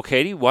 Well,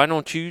 Katie, why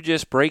don't you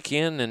just break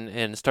in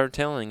and start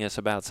telling us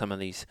about some of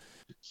these?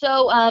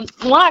 So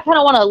what I kind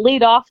of want to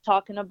lead off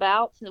talking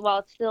about, while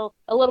it's still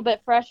a little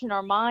bit fresh in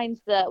our minds,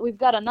 that we've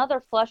got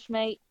another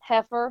flushmate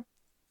heifer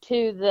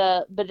to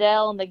the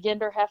Bedell and the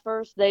Ginder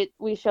heifers that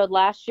we showed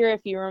last year.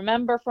 If you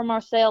remember from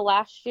our sale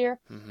last year,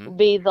 Mm-hmm. would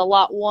be the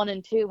lot 1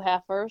 and 2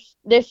 heifers.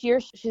 This year,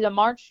 she's a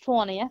March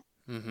 20th.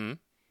 Mm-hmm.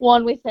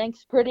 One we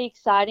think's pretty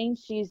exciting.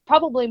 She's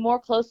probably more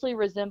closely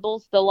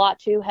resembles the lot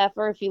 2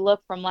 heifer if you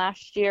look from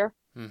last year.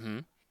 Mm-hmm.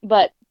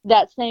 But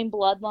that same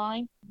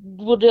bloodline.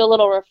 We'll do a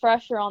little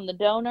refresher on the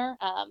donor.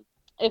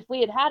 If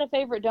we had a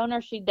favorite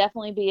donor, she'd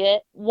definitely be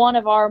it. One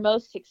of our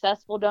most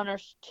successful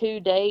donors to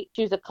date.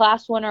 She was a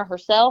class winner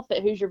herself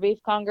at Hoosier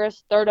Beef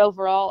Congress, 3rd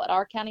overall at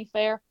our county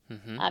fair.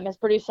 Mm-hmm. Has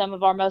produced some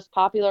of our most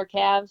popular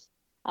calves.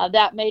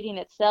 That mating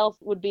itself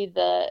would be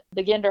the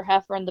Ginder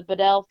heifer and the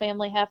Bedell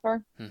family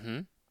heifer. Mm-hmm.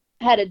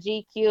 Had a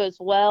GQ as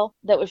well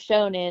that was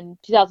shown in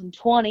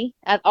 2020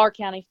 at our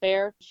county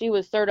fair. She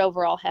was 3rd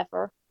overall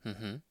heifer.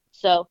 Mm-hmm.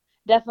 So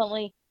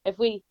definitely, if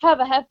we have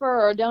a heifer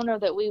or a donor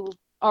that we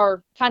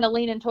are kind of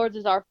leaning towards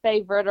as our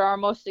favorite or our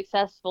most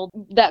successful,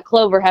 that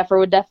Clover heifer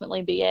would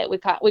definitely be it.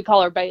 We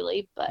call her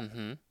Bailey, but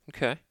Mm-hmm.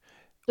 Okay.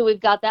 so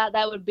we've got that.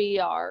 That would be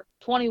our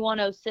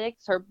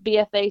 2106, her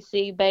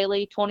BFAC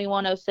Bailey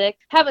 2106.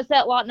 Haven't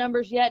set lot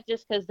numbers yet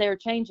just because they're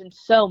changing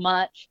so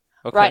much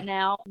Okay. right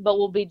now, but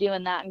we'll be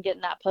doing that and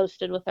getting that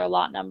posted with their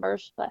lot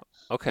numbers. But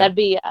Okay. that'd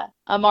be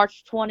a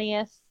March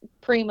 20th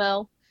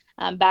primo.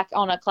 Back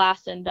on a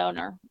class and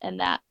donor in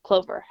that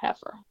Clover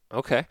heifer.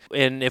 Okay.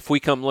 And if we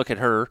come look at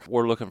her,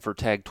 we're looking for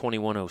tag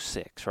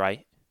 2106,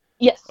 right?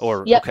 Yes.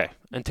 Or yep. Okay,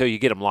 until you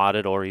get them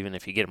lotted, or even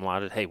if you get them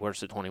lotted, hey,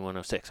 where's the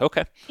 2106?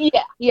 Okay.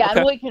 Yeah, Okay.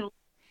 and we can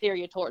steer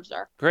you towards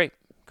her. Great.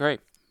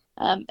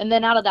 And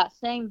then out of that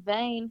same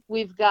vein,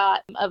 we've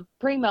got of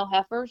primo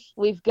heifers.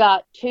 We've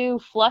got 2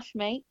 flush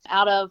mates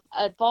out of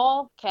a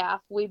fall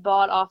calf we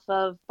bought off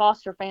of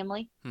Foster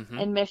Family Mm-hmm.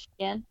 in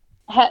Michigan.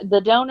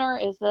 The donor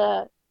is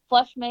the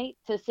flush mate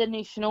to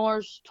Sydney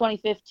Schnorr's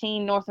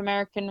 2015 North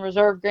American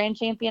Reserve Grand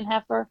Champion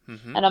heifer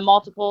Mm-hmm. and a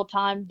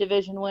multiple-time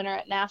division winner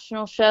at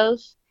national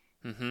shows.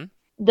 Mm-hmm.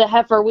 The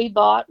heifer we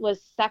bought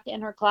was 2nd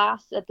in her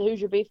class at the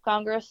Hoosier Beef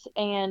Congress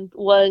and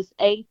was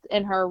 8th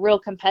in her real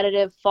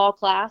competitive fall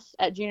class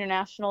at Junior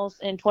Nationals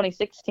in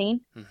 2016.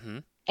 Mm-hmm.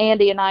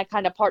 Andy and I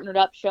kind of partnered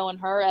up showing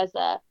her as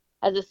a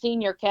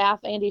senior calf.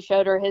 Andy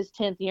showed her his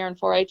 10th year in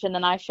 4-H, and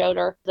then I showed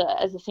her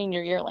as a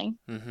senior yearling.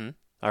 Mm-hmm.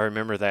 I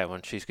remember that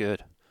one. She's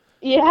good.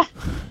 Yeah.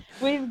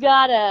 We've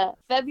got a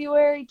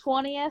February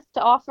 20th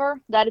to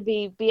offer. That'd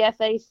be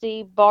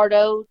BFAC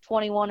Bardo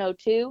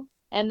 2102.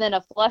 And then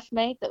a flush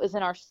mate that was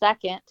in our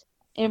 2nd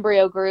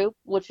embryo group,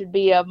 which would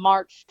be a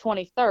March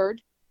 23rd,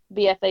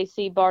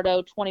 BFAC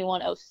Bardo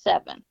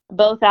 2107.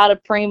 Both out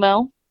of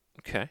primo.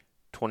 Okay.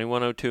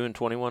 2102 and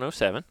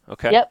 2107.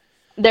 Okay. Yep.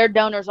 Their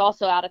donors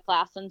also out of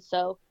class, and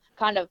so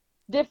kind of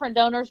different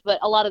donors, but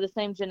a lot of the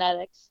same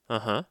genetics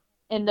Uh-huh.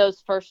 in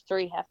those first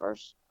 3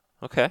 heifers.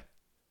 Okay.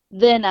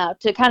 Then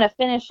to kind of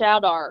finish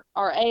out our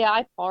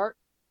AI part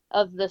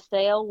of the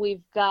sale,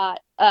 we've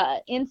got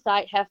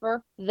Insight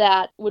heifer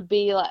that would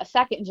be a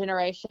 2nd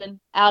generation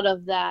out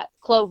of that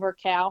Clover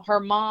cow. Her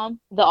mom,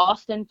 the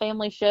Austin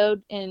family,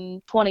 showed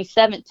in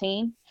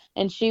 2017,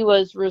 and she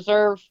was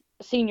reserve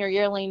senior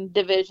yearling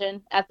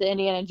division at the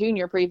Indiana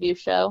Junior Preview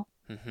Show.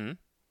 Mm-hmm.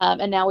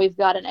 And now we've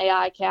got an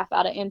AI calf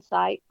out of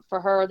Insight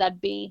for her. That'd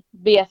be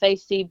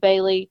BFAC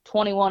Bailey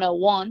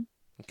 2101.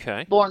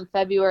 Okay. Born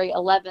February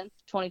 11th,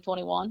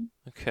 2021.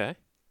 Okay.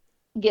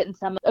 Getting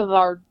some of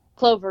our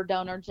Clover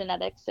donor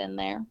genetics in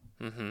there.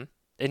 Mm-hmm.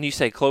 And you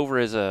say Clover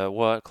is a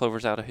what?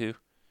 Clover's out of who?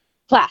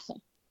 Classen.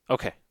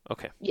 Okay.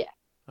 Yeah.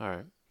 All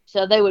right.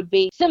 So they would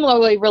be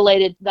similarly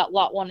related to that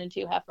lot 1 and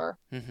 2 heifer.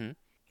 Mm-hmm.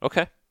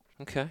 Okay.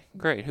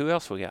 Great. Who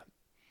else we got?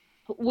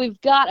 We've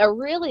got a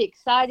really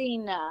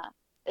exciting,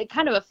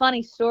 kind of a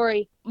funny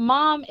story.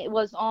 Mom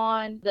was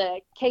on the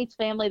Cates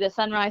family, the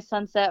Sunrise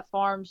Sunset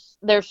Farms,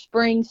 their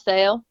spring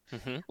sale,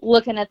 Mm-hmm.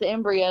 looking at the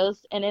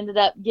embryos, and ended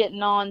up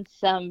getting on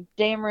some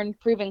Dameron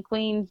Proven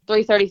Queen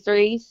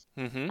 333s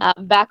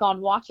Mm-hmm. back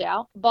on watch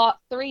out. Bought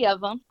 3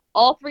 of them.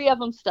 All 3 of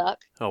them stuck.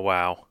 Oh,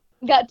 wow.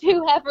 Got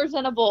 2 heifers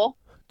and a bull.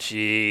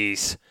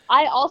 Jeez.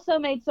 I also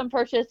made some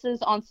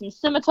purchases on some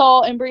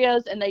Simmental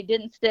embryos, and they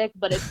didn't stick,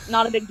 but it's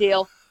not a big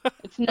deal.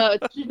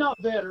 She's not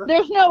bitter.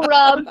 There's no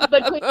rub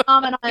between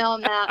Mom and I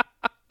on that.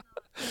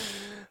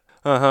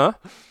 Uh-huh.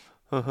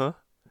 Uh-huh.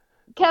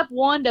 Kept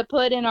one to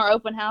put in our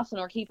open house, and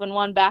we're keeping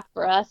one back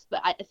for us.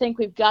 But I think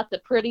we've got the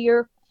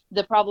prettier,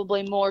 the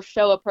probably more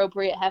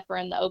show-appropriate heifer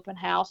in the open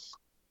house.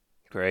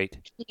 Great.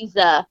 She's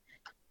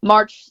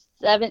March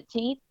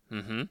 17th.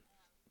 Mm-hmm.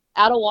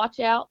 Out of watch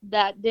out.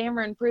 That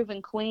Dameron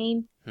Proven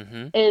Queen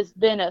Mm-hmm. has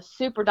been a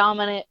super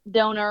dominant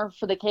donor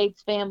for the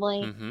Cates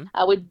family. Mm-hmm.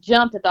 We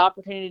jumped at the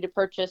opportunity to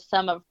purchase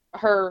some of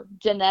her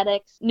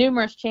genetics.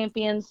 Numerous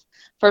champions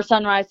for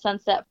Sunrise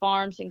Sunset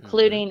Farms,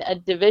 including a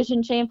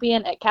division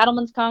champion at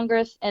Cattlemen's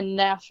Congress and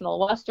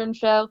National Western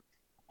Show,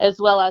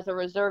 as well as a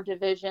reserve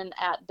division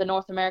at the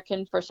North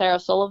American for Sarah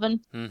Sullivan.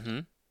 Mm-hmm.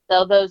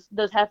 So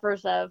those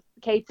heifers of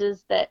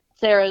Cates that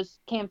Sarah's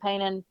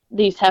campaigning,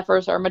 these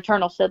heifers are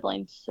maternal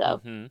siblings.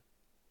 So, Mm-hmm.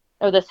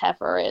 or this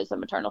heifer is a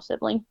maternal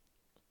sibling.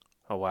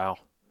 Oh, wow.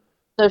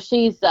 So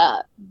she's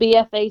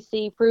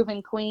BFAC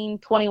Proven Queen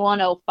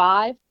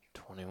 2105.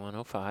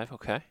 2105,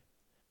 okay.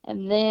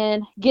 And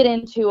then get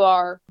into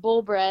our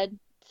bull bred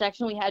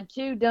section. We had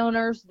 2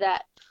 donors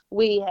that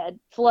we had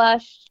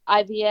flushed,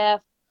 IVF.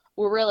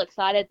 We're real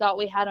excited, thought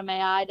we had them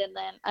AI'd, and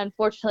then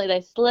unfortunately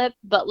they slipped,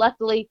 but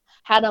luckily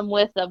had them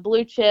with a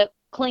blue chip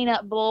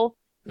cleanup bull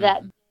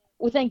that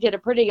we think did a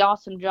pretty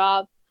awesome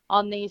job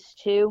on these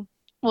 2.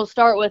 We'll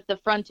start with the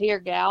Frontier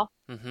gal.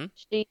 Mm-hmm.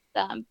 She's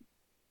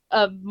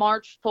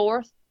March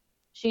 4th.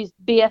 She's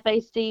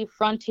BFAC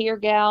Frontier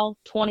Gal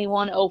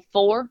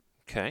 2104.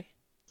 Okay.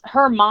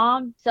 Her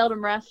mom,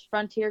 Seldom Rest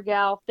Frontier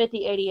Gal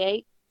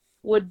 5088,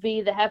 would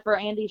be the heifer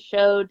Andy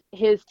showed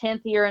his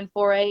 10th year in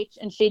 4-H,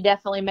 and she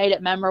definitely made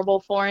it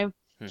memorable for him.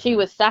 Mm-hmm. She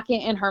was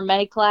second in her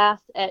May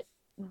class at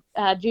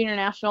Junior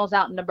Nationals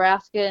out in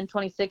Nebraska in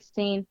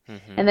 2016,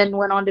 Mm-hmm. and then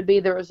went on to be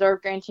the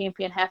reserve grand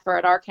champion heifer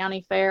at our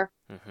county fair.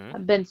 Mm-hmm.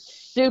 I've been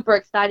super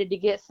excited to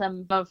get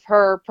some of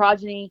her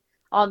progeny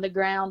on the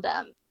ground.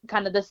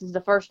 This is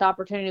the first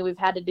opportunity we've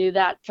had to do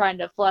that, trying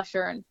to flush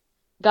her, and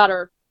got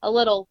her a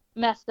little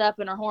messed up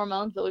in her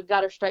hormones, but we've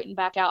got her straightened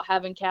back out,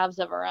 having calves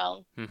of her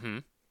own. Mm-hmm.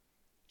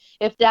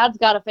 If Dad's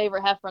got a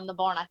favorite heifer in the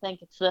barn, I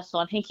think it's this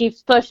one. He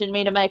keeps pushing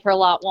me to make her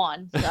lot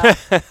 1,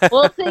 so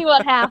we'll see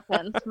what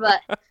happens.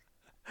 But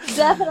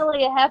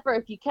definitely a heifer.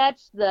 If you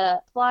catch the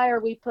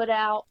flyer we put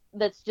out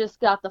that's just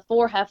got the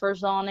 4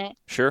 heifers on it,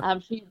 Sure.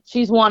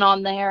 she's one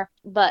on there.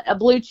 But a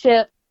blue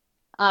chip,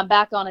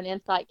 back on an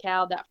Insight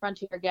cow. That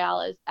Frontier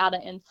gal is out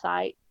of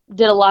Insight.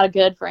 Did a lot of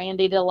good for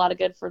Andy, did a lot of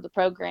good for the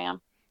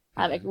program.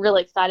 I'm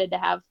really excited to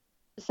have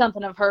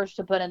something of hers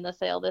to put in the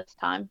sale this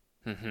time.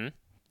 Mm-hmm.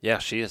 Yeah,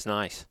 she is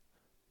nice.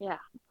 Yeah.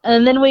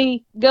 And then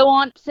we go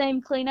on,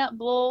 same cleanup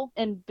bull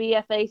in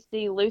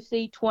BFAC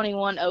Lucy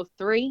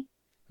 2103.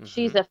 Mm-hmm.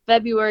 She's a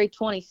February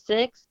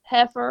 26th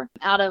heifer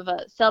out of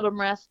a Seldom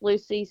Rest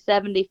Lucy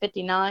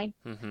 7059.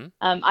 Mm-hmm.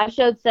 I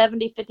showed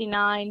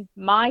 7059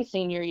 my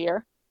senior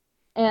year.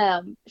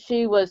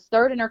 She was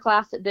 3rd in her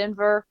class at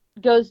Denver,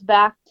 goes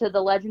back to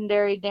the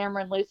legendary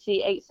Dameron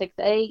Lucy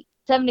 868.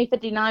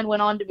 7059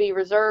 went on to be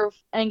reserve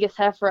Angus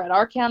heifer at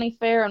our county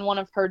fair, and one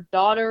of her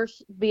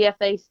daughters,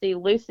 BFAC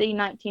Lucy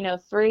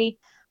 1903,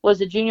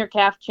 was a junior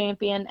calf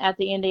champion at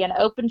the Indiana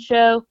Open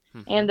Show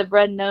and the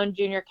Bred Known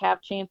junior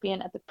calf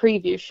champion at the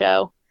Preview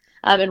Show,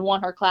 and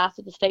won her class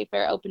at the State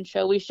Fair Open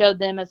Show. We showed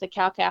them as a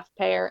cow-calf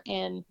pair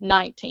in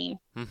 19.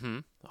 Mm-hmm.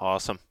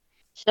 Awesome.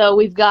 So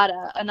we've got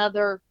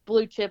another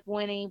blue chip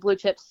Winnie, blue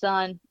chip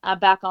son,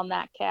 back on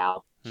that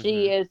cow. Mm-hmm.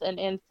 She is an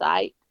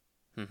Insight.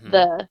 Mm-hmm.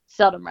 The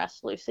Seldom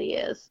Rest Lucy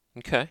is.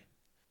 Okay.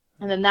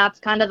 And then that's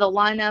kind of the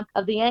lineup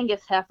of the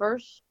Angus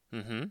heifers.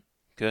 Mm-hmm.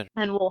 Good.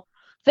 And we'll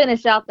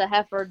finish out the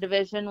heifer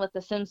division with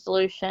the Sim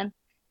Solution.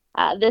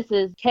 This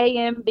is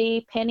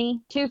KMB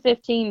Penny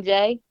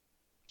 215J.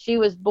 She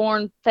was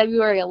born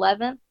February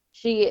 11th.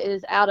 She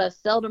is out of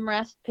Seldom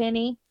Rest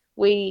Penny.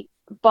 We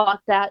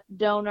bought that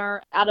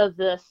donor out of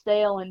the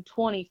sale in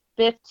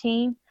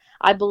 2015,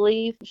 I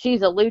believe.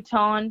 She's a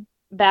Luton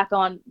back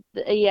on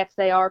the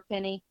EXAR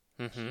Penny.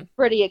 Mm-hmm.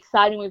 Pretty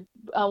exciting. We've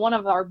one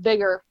of our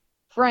bigger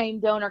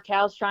frame donor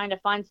cows, trying to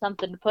find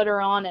something to put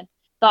her on, and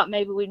thought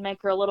maybe we'd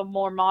make her a little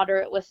more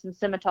moderate with some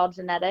Simmental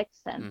genetics,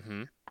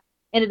 and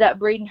ended up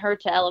breeding her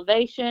to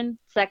Elevation,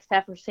 sex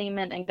heifer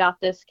semen, and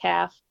got this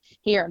calf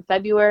here in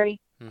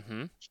February.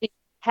 Mm-hmm. She's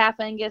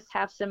half Angus,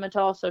 half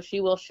Simmental, so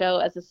she will show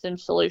as a Sim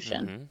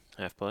Solution.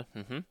 Mm-hmm. Half blood.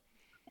 Mm-hmm.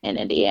 In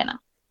Indiana.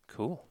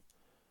 Cool.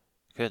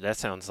 Good. That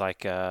sounds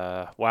like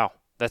wow.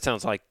 That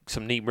sounds like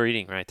some neat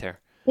breeding right there.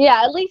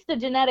 Yeah, at least a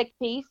genetic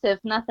piece, if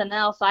nothing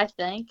else, I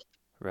think.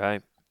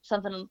 Right.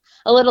 Something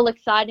a little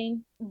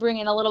exciting,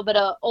 bringing a little bit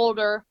of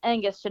older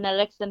Angus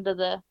genetics into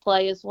the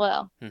play as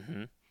well.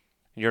 Mm-hmm.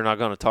 You're not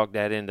going to talk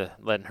that into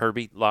letting her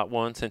be lot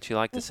 1 since you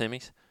like the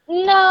semis?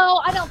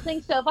 No, I don't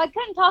think so. If I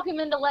couldn't talk him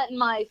into letting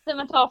my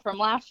Simmental from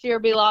last year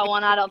be lot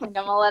 1, I don't think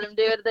I'm going to let him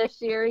do it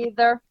this year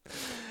either.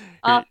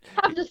 I'll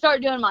have to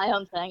start doing my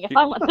own thing if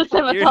I want the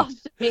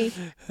Simmentals to be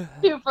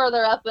too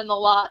further up in the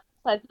lot.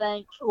 I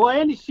think. Well,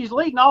 Andy, she's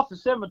leading off the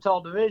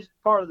Simmental division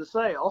part of the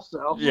sale,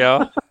 so.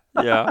 Yeah,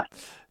 yeah.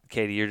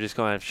 Katie, you're just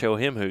going to have to show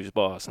him who's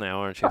boss now,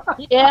 aren't you?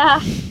 Yeah.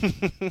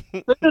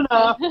 Soon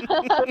enough.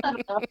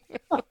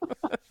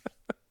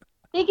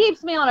 He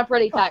keeps me on a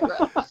pretty tight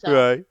rope. So.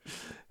 Right.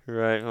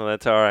 Right. Well,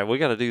 that's all right. We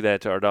got to do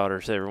that to our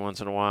daughters every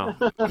once in a while.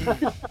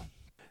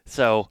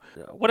 So,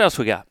 what else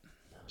we got?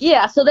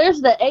 Yeah, so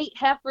there's the 8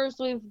 heifers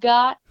we've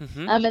got,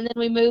 Mm-hmm. and then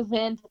we move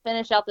in to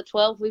finish out the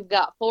 12. We've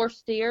got 4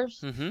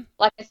 steers. Mm-hmm.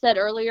 Like I said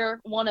earlier,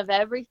 one of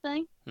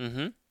everything.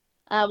 Mm-hmm.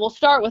 We'll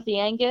start with the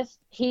Angus.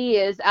 He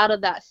is out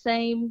of that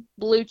same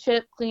blue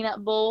chip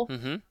cleanup bull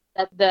Mm-hmm.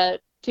 that the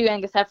 2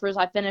 Angus heifers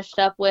I finished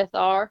up with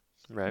are.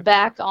 Right.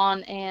 Back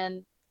on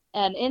an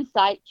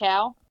Insight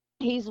cow.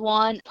 He's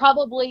one,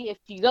 probably if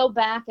you go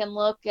back and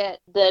look at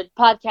the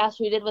podcast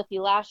we did with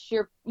you last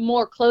year,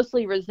 more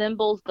closely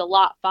resembles the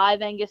Lot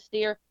 5 Angus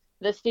steer,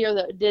 the steer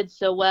that did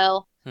so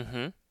well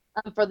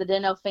Mm-hmm. for the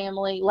Deno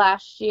family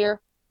last year.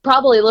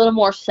 Probably a little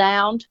more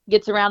sound,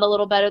 gets around a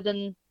little better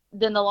than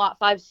the Lot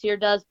 5 steer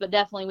does, but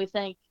definitely we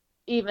think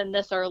even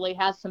this early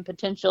has some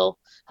potential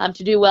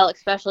to do well,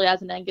 especially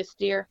as an Angus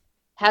steer.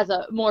 Has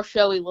a more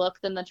showy look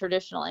than the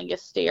traditional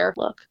Angus steer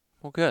look.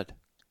 Well, good.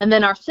 And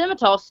then our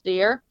Simmental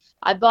steer,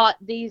 I bought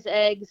these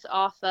eggs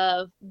off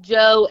of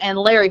Joe and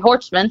Larry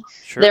Horchman.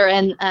 Sure. They're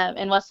in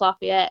West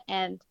Lafayette.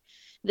 And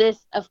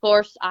this, of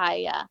course,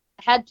 I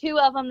had 2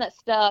 of them that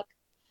stuck.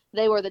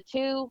 They were the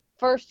 2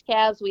 first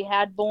calves we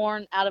had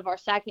born out of our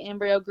second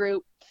embryo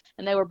group,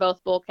 and they were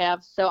both bull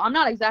calves. So I'm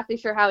not exactly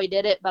sure how he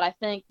did it, but I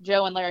think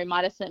Joe and Larry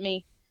might have sent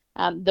me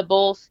the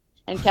bulls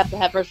and kept the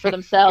heifers for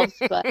themselves.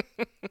 But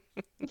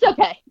it's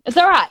okay. It's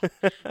all right.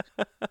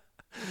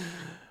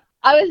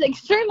 I was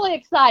extremely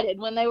excited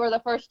when they were the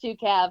first 2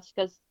 calves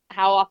because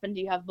how often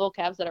do you have bull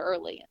calves that are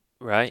early?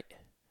 Right.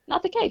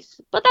 Not the case,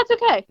 but that's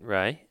okay.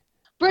 Right.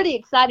 Pretty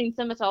exciting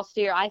Simmental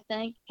steer, I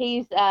think.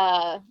 He's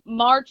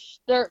March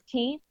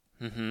 13th.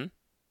 Mm-hmm.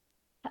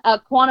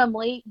 Quantum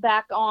Leap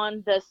back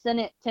on the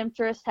Senate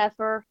Temptress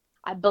heifer.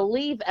 I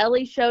believe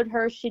Ellie showed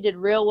her. She did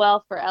real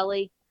well for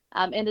Ellie.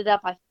 Ended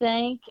up, I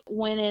think,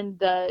 winning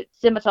the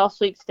Simmental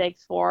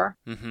sweepstakes for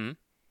her.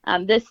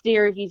 Mm-hmm. This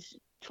steer, he's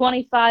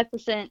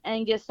 25%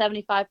 Angus,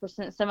 75%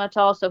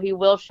 Simmental, so he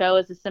will show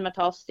as a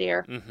Simmental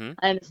steer Mm-hmm.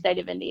 in the state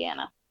of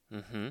Indiana.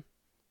 Mm-hmm.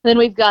 Then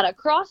we've got a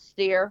cross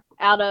steer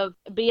out of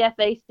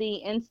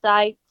BFAC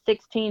Insight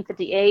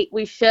 1658.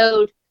 We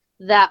showed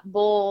that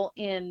bull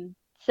in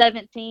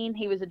 17.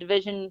 He was a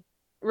division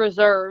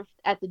reserve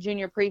at the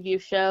junior preview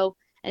show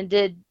and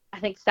did, I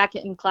think,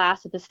 second in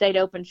class at the state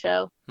open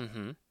show.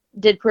 Mm-hmm.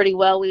 Did pretty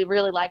well. We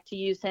really like to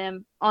use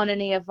him on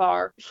any of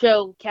our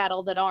show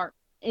cattle that aren't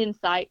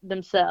Insight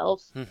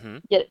themselves. Mm-hmm.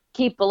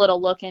 Keep a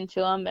little look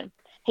into him, and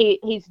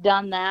he's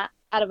done that.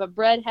 Out of a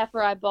bred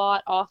heifer I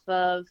bought off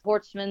of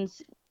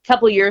Hortzman's a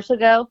couple years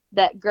ago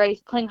that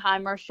Grace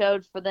Klingheimer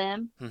showed for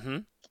them. Mm-hmm.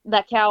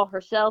 That cow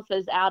herself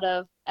is out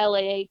of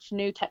LAH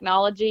New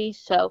Technology,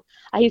 so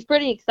he's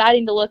pretty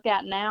exciting to look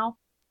at now.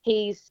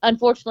 He's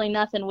unfortunately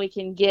nothing we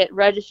can get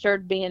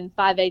registered, being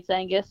 5/8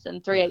 Angus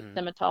and 3/8 Mhm.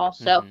 Simmental,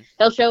 so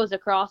he'll show as a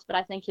cross, but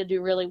I think he'll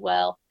do really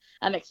well,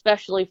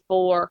 especially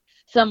for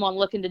someone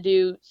looking to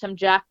do some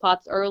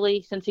jackpots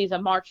early. Since he's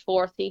a March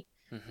 4th, he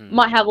Mm-hmm.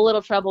 might have a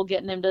little trouble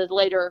getting him to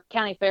later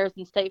county fairs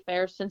and state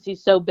fairs since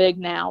he's so big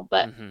now,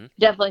 but Mm-hmm.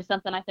 definitely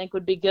something I think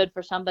would be good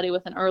for somebody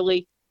with an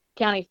early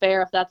county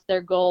fair if that's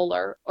their goal,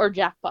 or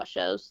jackpot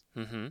shows.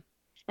 Mm-hmm.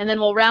 And then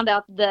we'll round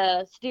out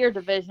the steer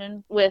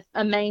division with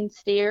a main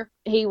steer.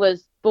 He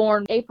was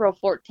born April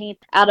 14th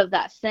out of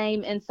that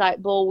same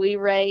Insight bull we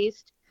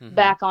raised Mm-hmm.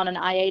 back on an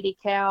I-80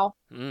 cow.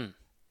 Mm.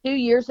 2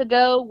 years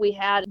ago, we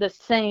had the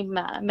same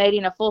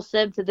mating a full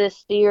sib to this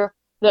steer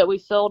that we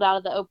sold out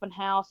of the open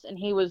house, and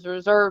he was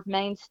reserve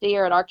main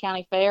steer at our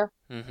county fair.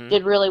 Mm-hmm.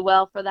 Did really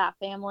well for that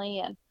family,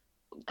 and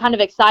kind of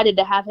excited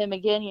to have him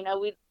again. You know,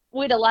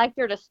 we'd have liked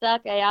her to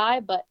stuck AI,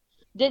 but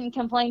didn't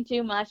complain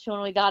too much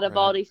when we got a Right.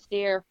 Baldy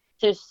steer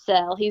to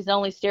sell. He's the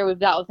only steer we've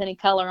got with any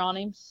color on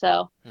him,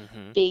 so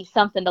Mm-hmm. be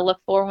something to look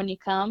for when you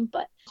come.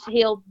 But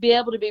he'll be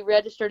able to be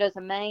registered as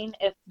a main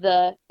if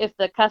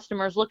the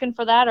customer's looking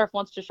for that, or if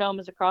wants to show him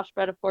as a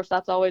crossbred. Of course,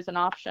 that's always an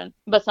option,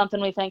 but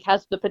something we think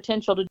has the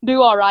potential to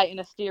do all right in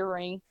a steer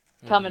ring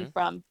coming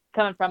from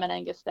an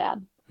Angus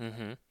dad.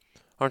 Mm-hmm.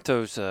 Aren't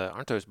those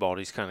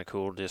baldies kind of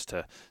cool? Just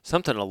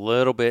something a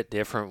little bit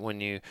different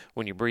when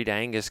you breed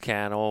Angus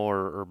cattle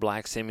or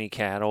black semi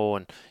cattle,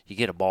 and you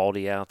get a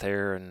baldy out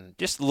there, and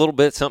just a little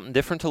bit something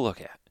different to look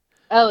at.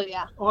 Oh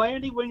yeah. Well,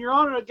 Andy, when you're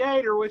on a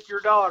gator with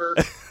your daughter,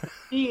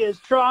 she is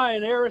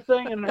trying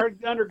everything in her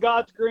under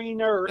God's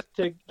green earth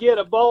to get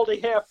a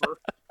baldy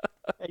heifer,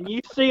 and you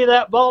see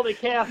that baldy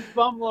calf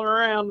fumbling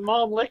around,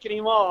 mom licking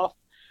him off.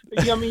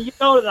 I mean, you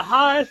go to the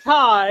highest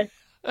high.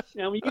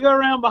 And when you go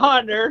around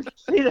behind her,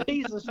 see that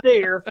he's a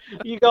steer,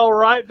 you go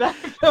right back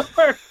to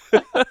her.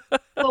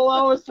 the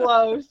lowest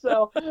low.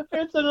 So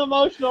it's an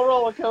emotional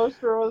roller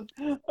coaster with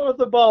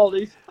the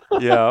Baldies.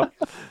 Yeah,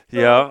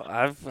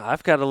 yeah.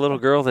 I've got a little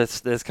girl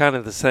that's kind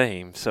of the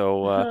same.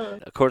 So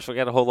of course we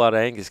got a whole lot of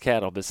Angus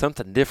cattle, but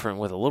something different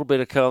with a little bit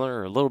of color,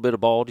 or a little bit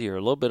of baldy, or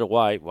a little bit of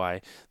white.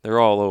 Why, they're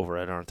all over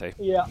it, aren't they?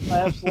 Yeah,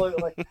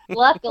 absolutely.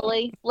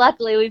 Luckily,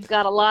 we've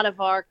got a lot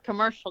of our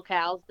commercial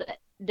cows that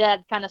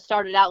Dad kind of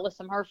started out with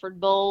some Hereford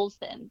bulls,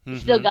 and we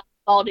still got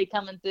baldy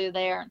coming through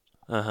there.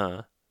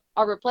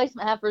 Our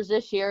replacement heifers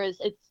this year it's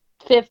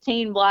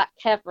 15 black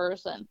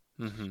heifers, and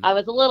I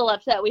was a little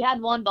upset. We had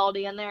one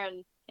baldy in there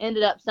and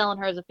ended up selling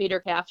her as a feeder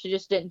calf. She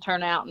just didn't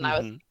turn out, and I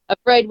was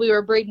afraid we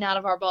were breeding out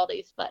of our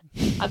baldies, but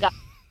I got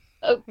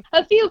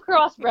a few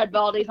crossbred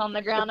baldies on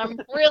the ground. I'm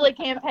really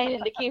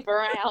campaigning to keep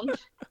around.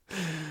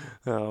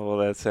 Oh, well,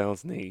 that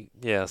sounds neat.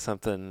 Yeah,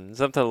 something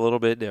a little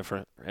bit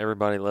different.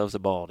 Everybody loves a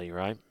baldy,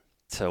 right?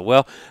 So,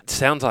 well, it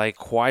sounds like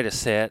quite a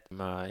set.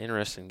 I'm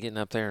interested in getting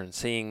up there and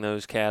seeing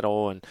those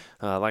cattle. And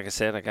like I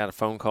said, I got a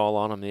phone call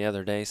on them the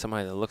other day.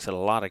 Somebody that looks at a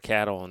lot of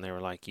cattle, and they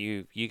were like,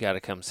 you got to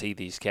come see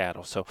these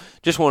cattle. So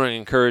just want to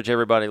encourage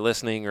everybody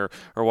listening or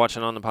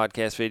watching on the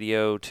podcast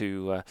video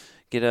to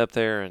get up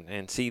there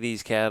and see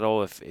these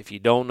cattle. If you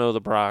don't know the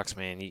Brocks,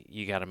 man,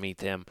 you got to meet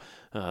them.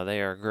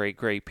 They are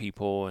great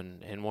people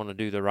and want to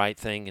do the right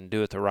thing and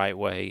do it the right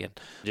way, and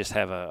just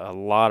have a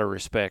lot of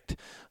respect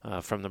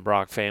from the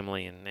Brock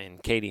family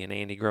and Katie and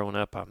Andy growing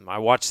up. I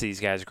watched these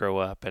guys grow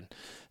up, and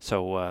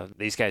so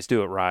these guys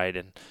do it right,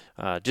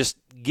 and just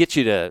get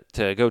you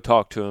to go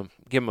talk to them,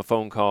 give them a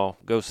phone call,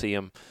 go see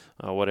them,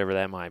 whatever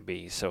that might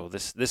be. So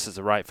this is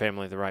the right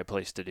family, the right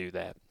place to do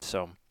that.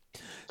 So.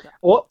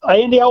 Well,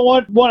 Andy, I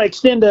want to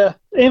extend an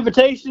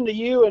invitation to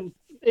you and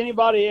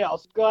anybody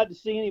else. Glad to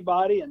see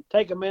anybody and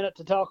take a minute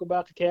to talk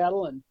about the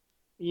cattle. And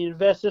you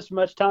invest this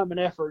much time and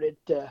effort.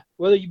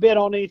 Whether you bid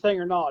on anything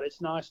or not, it's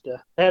nice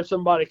to have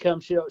somebody come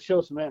show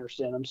some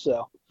interest in them.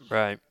 So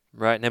Right.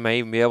 And they may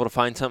even be able to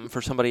find something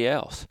for somebody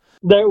else.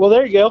 There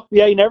you go.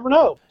 Yeah, you never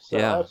know. So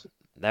yeah.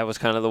 That was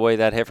kind of the way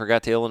that heifer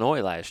got to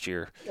Illinois last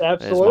year.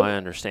 Absolutely. Is my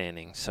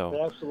understanding.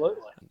 So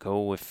absolutely.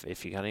 Go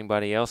if you got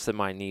anybody else that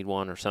might need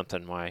one or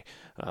something.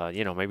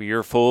 Maybe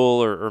you're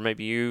full or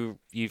maybe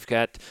you've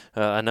got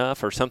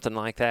enough or something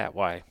like that.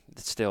 Why,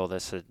 still,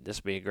 this would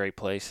be a great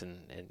place.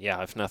 And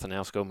yeah, if nothing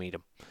else, go meet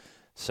them.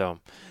 So,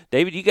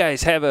 David, you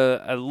guys have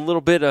a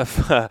little bit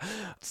of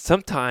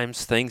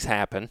sometimes things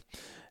happen.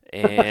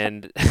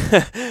 And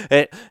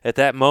at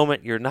that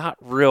moment, you're not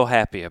real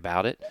happy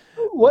about it.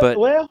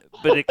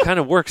 But it kind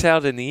of works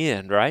out in the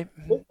end, right?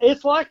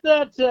 It's like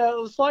that.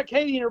 It's like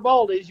Katie and her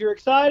baldies. You're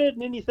excited,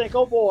 and then you think,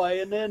 "Oh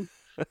boy!" and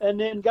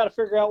then got to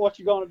figure out what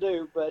you're going to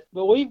do. But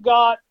we've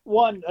got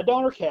a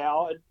donor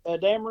cow, a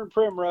Dameron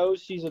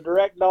Primrose. She's a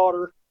direct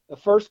daughter of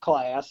first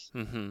class.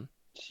 Mm-hmm.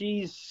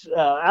 She's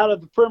out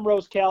of the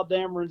Primrose cow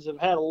Damerons have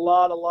had a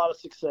lot of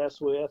success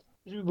with.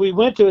 We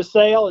went to a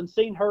sale and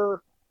seen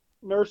her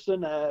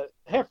nursing a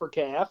heifer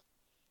calf.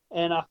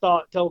 And I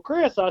told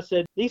Chris, I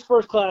said, these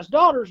first-class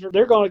daughters,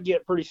 they're going to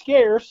get pretty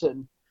scarce.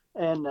 And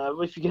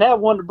if you can have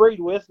one to breed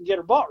with and get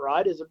her bought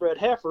right as a bred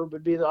heifer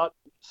would be the.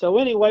 So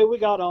anyway, we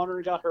got on her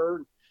and got her.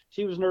 And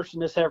she was nursing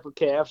this heifer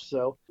calf.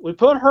 So we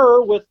put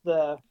her with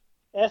the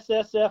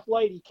SSF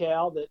Lady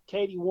cow that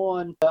Katie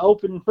won the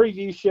Open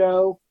Preview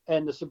Show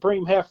and the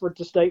Supreme Heifer at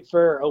the State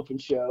Fair Open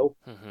Show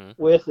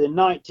with in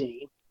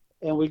 19.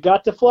 And we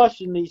got to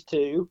flushing these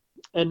two,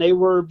 and they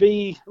were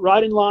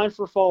right in line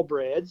for fall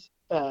breds.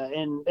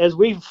 And as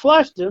we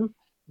flushed them,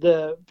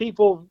 the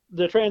people,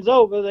 the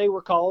Transova, they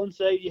were calling,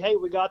 saying, hey,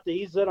 we got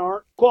these that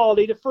aren't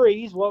quality to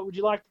freeze. What would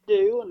you like to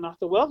do? And I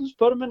thought, well, just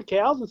put them in the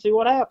cows and see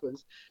what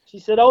happens. She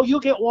said, oh,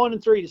 you'll get 1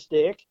 and 3 to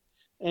stick.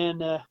 And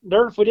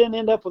darn if we didn't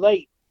end up with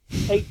eight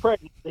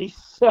pregnancies.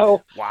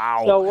 So,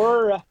 wow.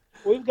 So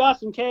we've got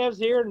some calves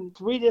here, and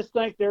we just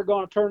think they're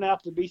going to turn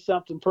out to be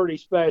something pretty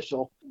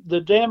special. The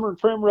Dameron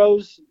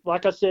Primrose,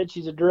 like I said,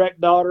 she's a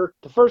direct daughter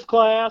to first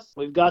class.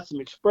 We've got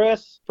some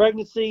express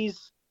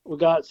pregnancies. We've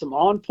got some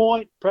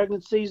on-point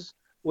pregnancies,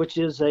 which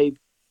is a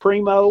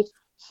primo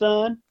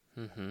son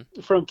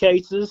from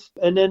cases.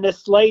 And then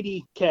this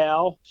lady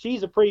cow,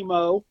 she's a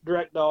primo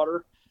direct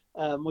daughter.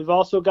 We've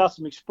also got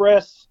some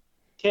express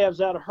calves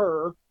out of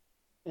her.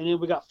 And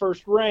then we got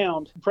first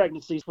round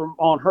pregnancies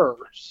on her.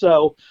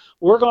 So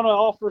we're going to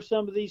offer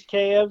some of these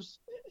calves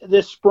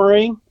this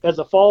spring as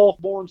a fall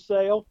born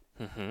sale.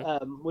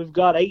 We've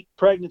got 8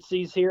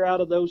 pregnancies here out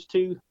of those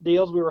 2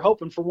 deals. We were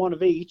hoping for 1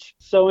 of each.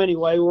 So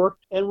anyway, we're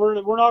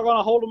not going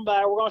to hold them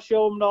back. We're going to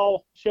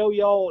show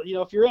y'all,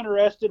 if you're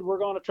interested, we're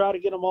going to try to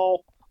get them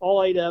all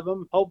 8 of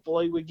them.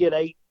 Hopefully we get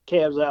 8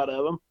 calves out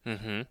of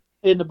them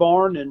in the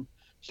barn and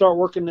start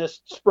working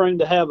this spring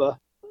to have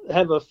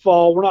a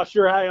fall. We're not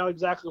sure how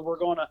exactly we're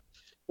going to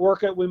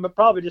work it. We would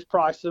probably just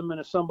price them,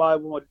 and if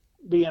somebody would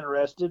be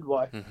interested,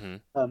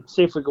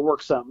 see if we can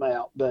work something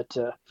out.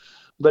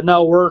 But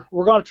no, we're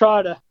going to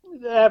try to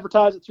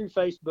advertise it through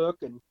Facebook.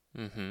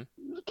 And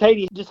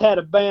Katie just had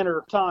a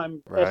banner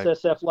time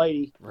SSF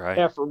Lady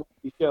heifer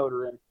we showed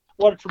her, and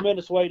what a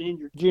tremendous way to end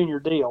your junior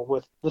deal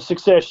with the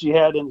success you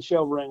had in the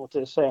show ring with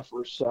this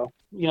heifer. So,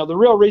 the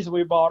real reason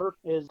we bought her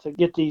is to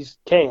get these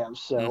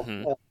calves.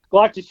 So,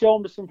 like to show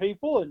them to some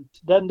people, and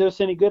it doesn't do us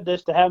any good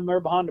just to have them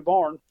there behind the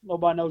barn.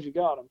 Nobody knows you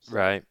got them. So.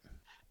 Right.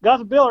 Got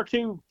a bill or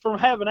two from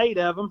having 8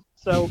 of them,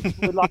 so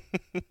we'd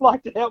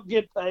like to help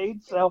get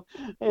paid. So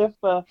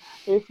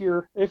if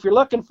you're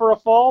looking for a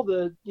fall,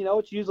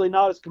 it's usually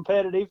not as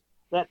competitive,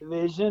 that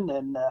division,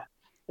 and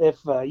if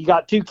you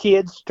got 2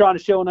 kids trying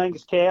to show an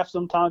Angus calf,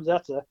 sometimes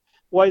that's a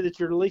way that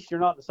at least you're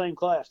not in the same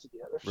class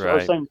together,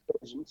 right. Same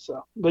division.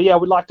 So, but yeah,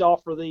 we'd like to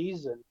offer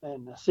these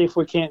and see if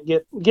we can't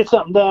get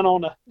something done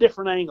on a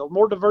different angle,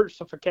 more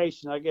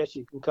diversification, I guess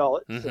you can call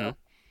it. Mm-hmm. So.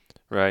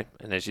 Right,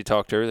 and as you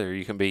talked earlier,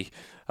 you can be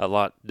a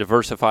lot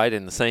diversified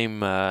in the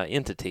same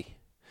entity.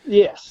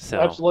 Yes,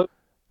 absolutely.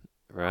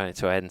 Right,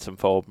 so adding some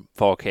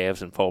fall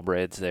calves and fall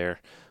breds there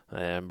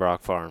and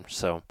Brock Farms.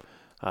 So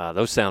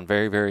those sound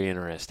very, very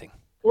interesting.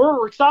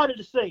 We're excited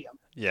to see them.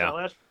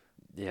 Yeah. So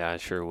yeah, I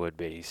sure would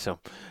be. So,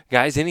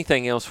 guys,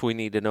 anything else we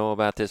need to know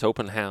about this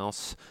open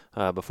house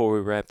before we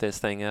wrap this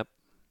thing up?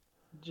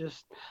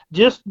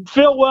 Just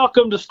feel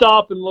welcome to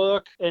stop and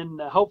look, and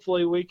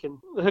hopefully we can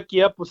hook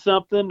you up with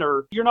something,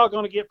 or you're not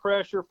going to get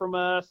pressure from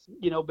us,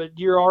 but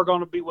you are going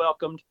to be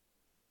welcomed.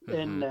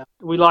 Mm-hmm. And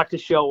we like to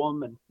show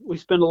them, and we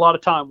spend a lot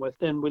of time with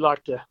them. We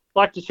like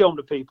to show them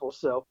to people.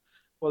 So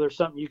whether it's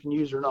something you can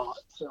use or not.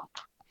 So.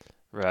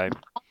 Right.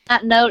 On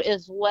that note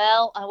as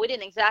well, we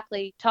didn't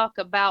exactly talk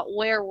about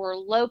where we're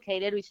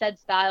located. We said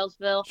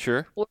Stylesville.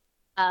 Sure. We're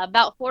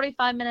about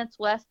 45 minutes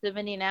west of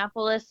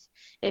Indianapolis.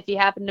 If you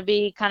happen to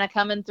be kind of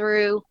coming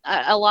through,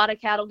 a lot of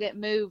cattle get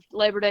moved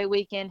Labor Day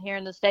weekend here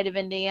in the state of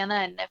Indiana.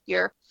 And if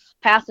you're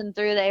passing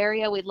through the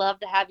area, we'd love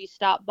to have you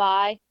stop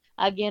by.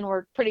 Again,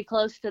 we're pretty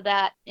close to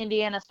that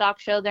Indiana Stock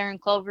Show there in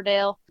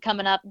Cloverdale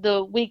coming up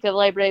the week of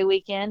Labor Day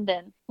weekend,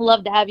 and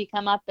love to have you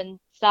come up and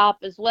stop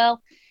as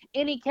well.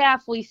 Any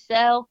calf we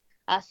sell,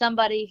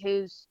 somebody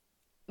who's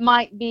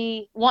might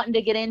be wanting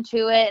to get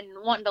into it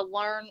and wanting to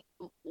learn,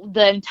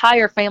 the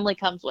entire family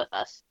comes with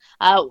us.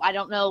 I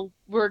don't know,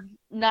 we're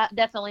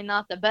definitely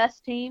not the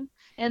best team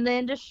in the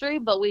industry,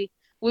 but we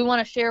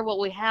want to share what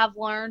we have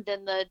learned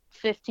in the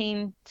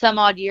 15 some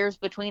odd years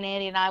between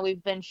Andy and I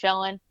we've been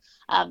showing.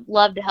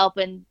 Love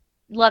helping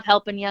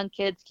young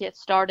kids get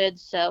started.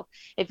 So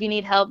if you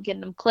need help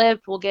getting them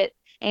clipped, we'll get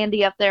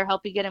Andy up there,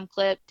 help you get them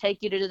clipped, take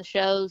you to the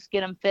shows, get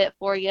them fit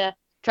for you,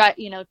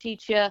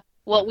 teach you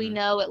what we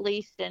know at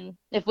least. And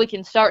if we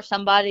can start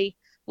somebody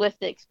with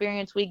the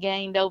experience we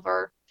gained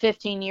over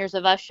 15 years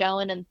of us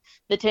showing and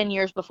the 10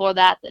 years before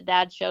that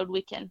Dad showed,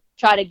 we can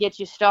try to get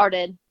you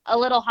started a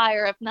little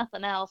higher, if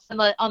nothing else,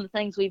 on the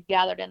things we've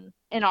gathered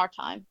in our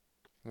time.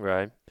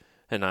 Right.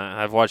 And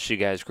I've watched you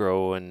guys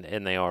grow,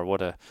 and they are.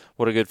 What a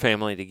good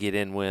family to get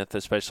in with,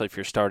 especially if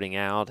you're starting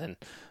out. And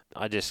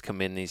I just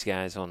commend these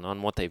guys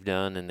on what they've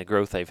done and the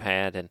growth they've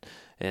had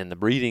and the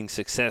breeding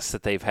success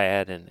that they've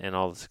had and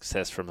all the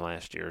success from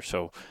last year.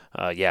 So,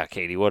 yeah,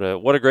 Katie, what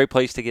a great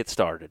place to get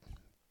started.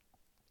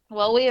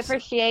 Well, we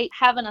appreciate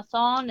having us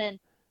on and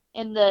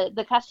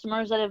the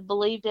customers that have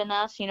believed in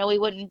us.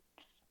 We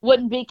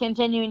wouldn't be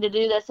continuing to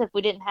do this if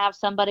we didn't have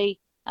somebody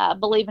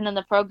believing in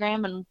the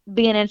program and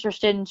being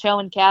interested in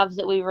showing calves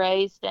that we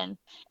raised and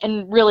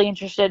really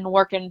interested in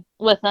working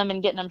with them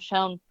and getting them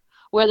shown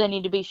where they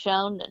need to be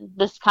shown. And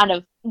this kind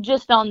of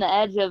just on the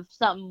edge of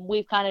something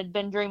we've kind of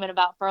been dreaming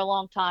about for a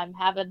long time,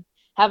 having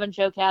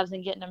show calves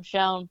and getting them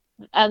shown.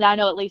 And I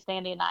know at least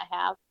Andy and I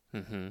have.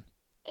 Mm-hmm.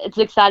 It's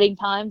exciting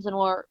times, and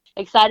we're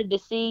excited to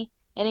see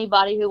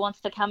anybody who wants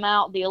to come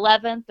out the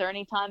 11th or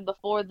anytime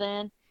before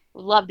then.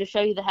 We'd love to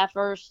show you the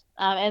heifers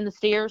and the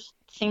steers.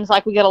 Seems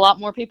like we get a lot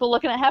more people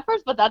looking at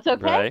heifers, but that's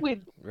okay. Right,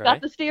 We've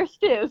got the steers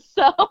too.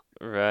 So.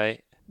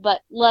 Right.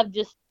 But love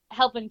just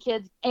helping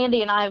kids.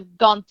 Andy and I have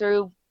gone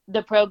through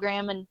the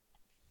program and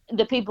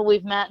the people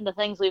we've met and the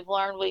things we've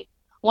learned. We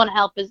want to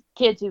help as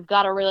kids who've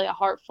got a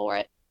heart for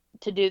it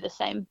to do the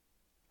same.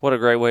 What a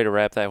great way to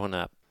wrap that one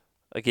up.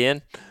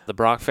 Again, the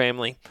Brock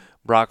family,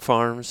 Brock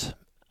Farms,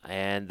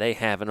 and they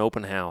have an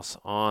open house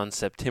on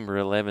September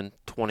 11,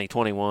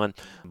 2021.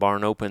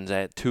 Barn opens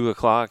at 2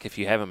 o'clock. If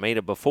you haven't made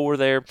it before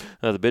there,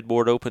 the bid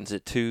board opens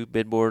at 2.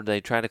 Bid board, they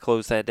try to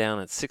close that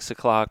down at 6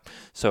 o'clock.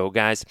 So,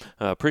 guys,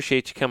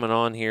 appreciate you coming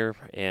on here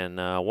and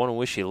want to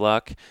wish you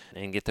luck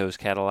and get those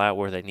cattle out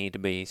where they need to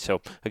be.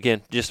 So,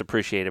 again, just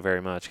appreciate it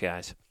very much,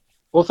 guys.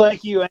 Well,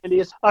 thank you, Andy.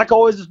 It's, like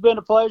always, it's been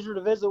a pleasure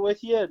to visit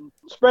with you and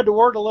spread the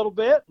word a little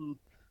bit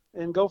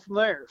and go from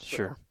there.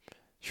 So.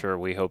 Sure,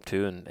 we hope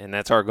to, and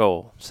that's our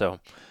goal. So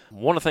I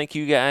want to thank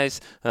you guys,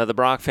 the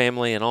Brock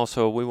family, and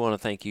also we want to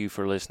thank you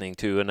for listening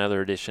to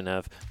another edition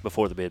of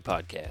Before the Bid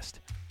podcast.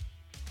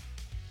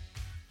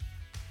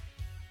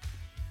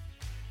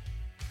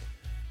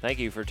 Thank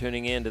you for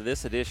tuning in to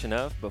this edition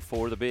of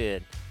Before the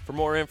Bid. For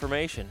more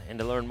information and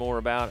to learn more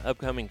about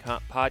upcoming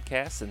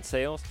podcasts and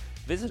sales,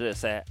 visit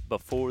us at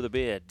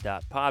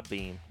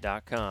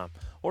beforethebid.podbean.com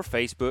or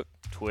Facebook,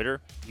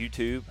 Twitter,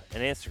 YouTube,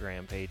 and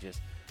Instagram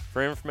pages.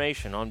 For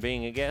information on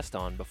being a guest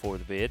on Before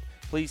the Bid,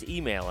 please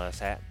email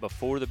us at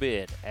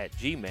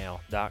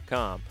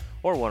beforethebid@gmail.com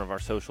or one of our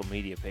social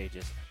media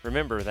pages.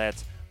 Remember,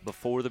 that's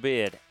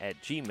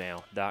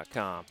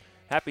beforethebid@gmail.com.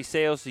 Happy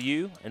sales to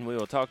you, and we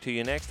will talk to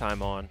you next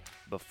time on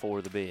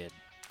Before the Bid.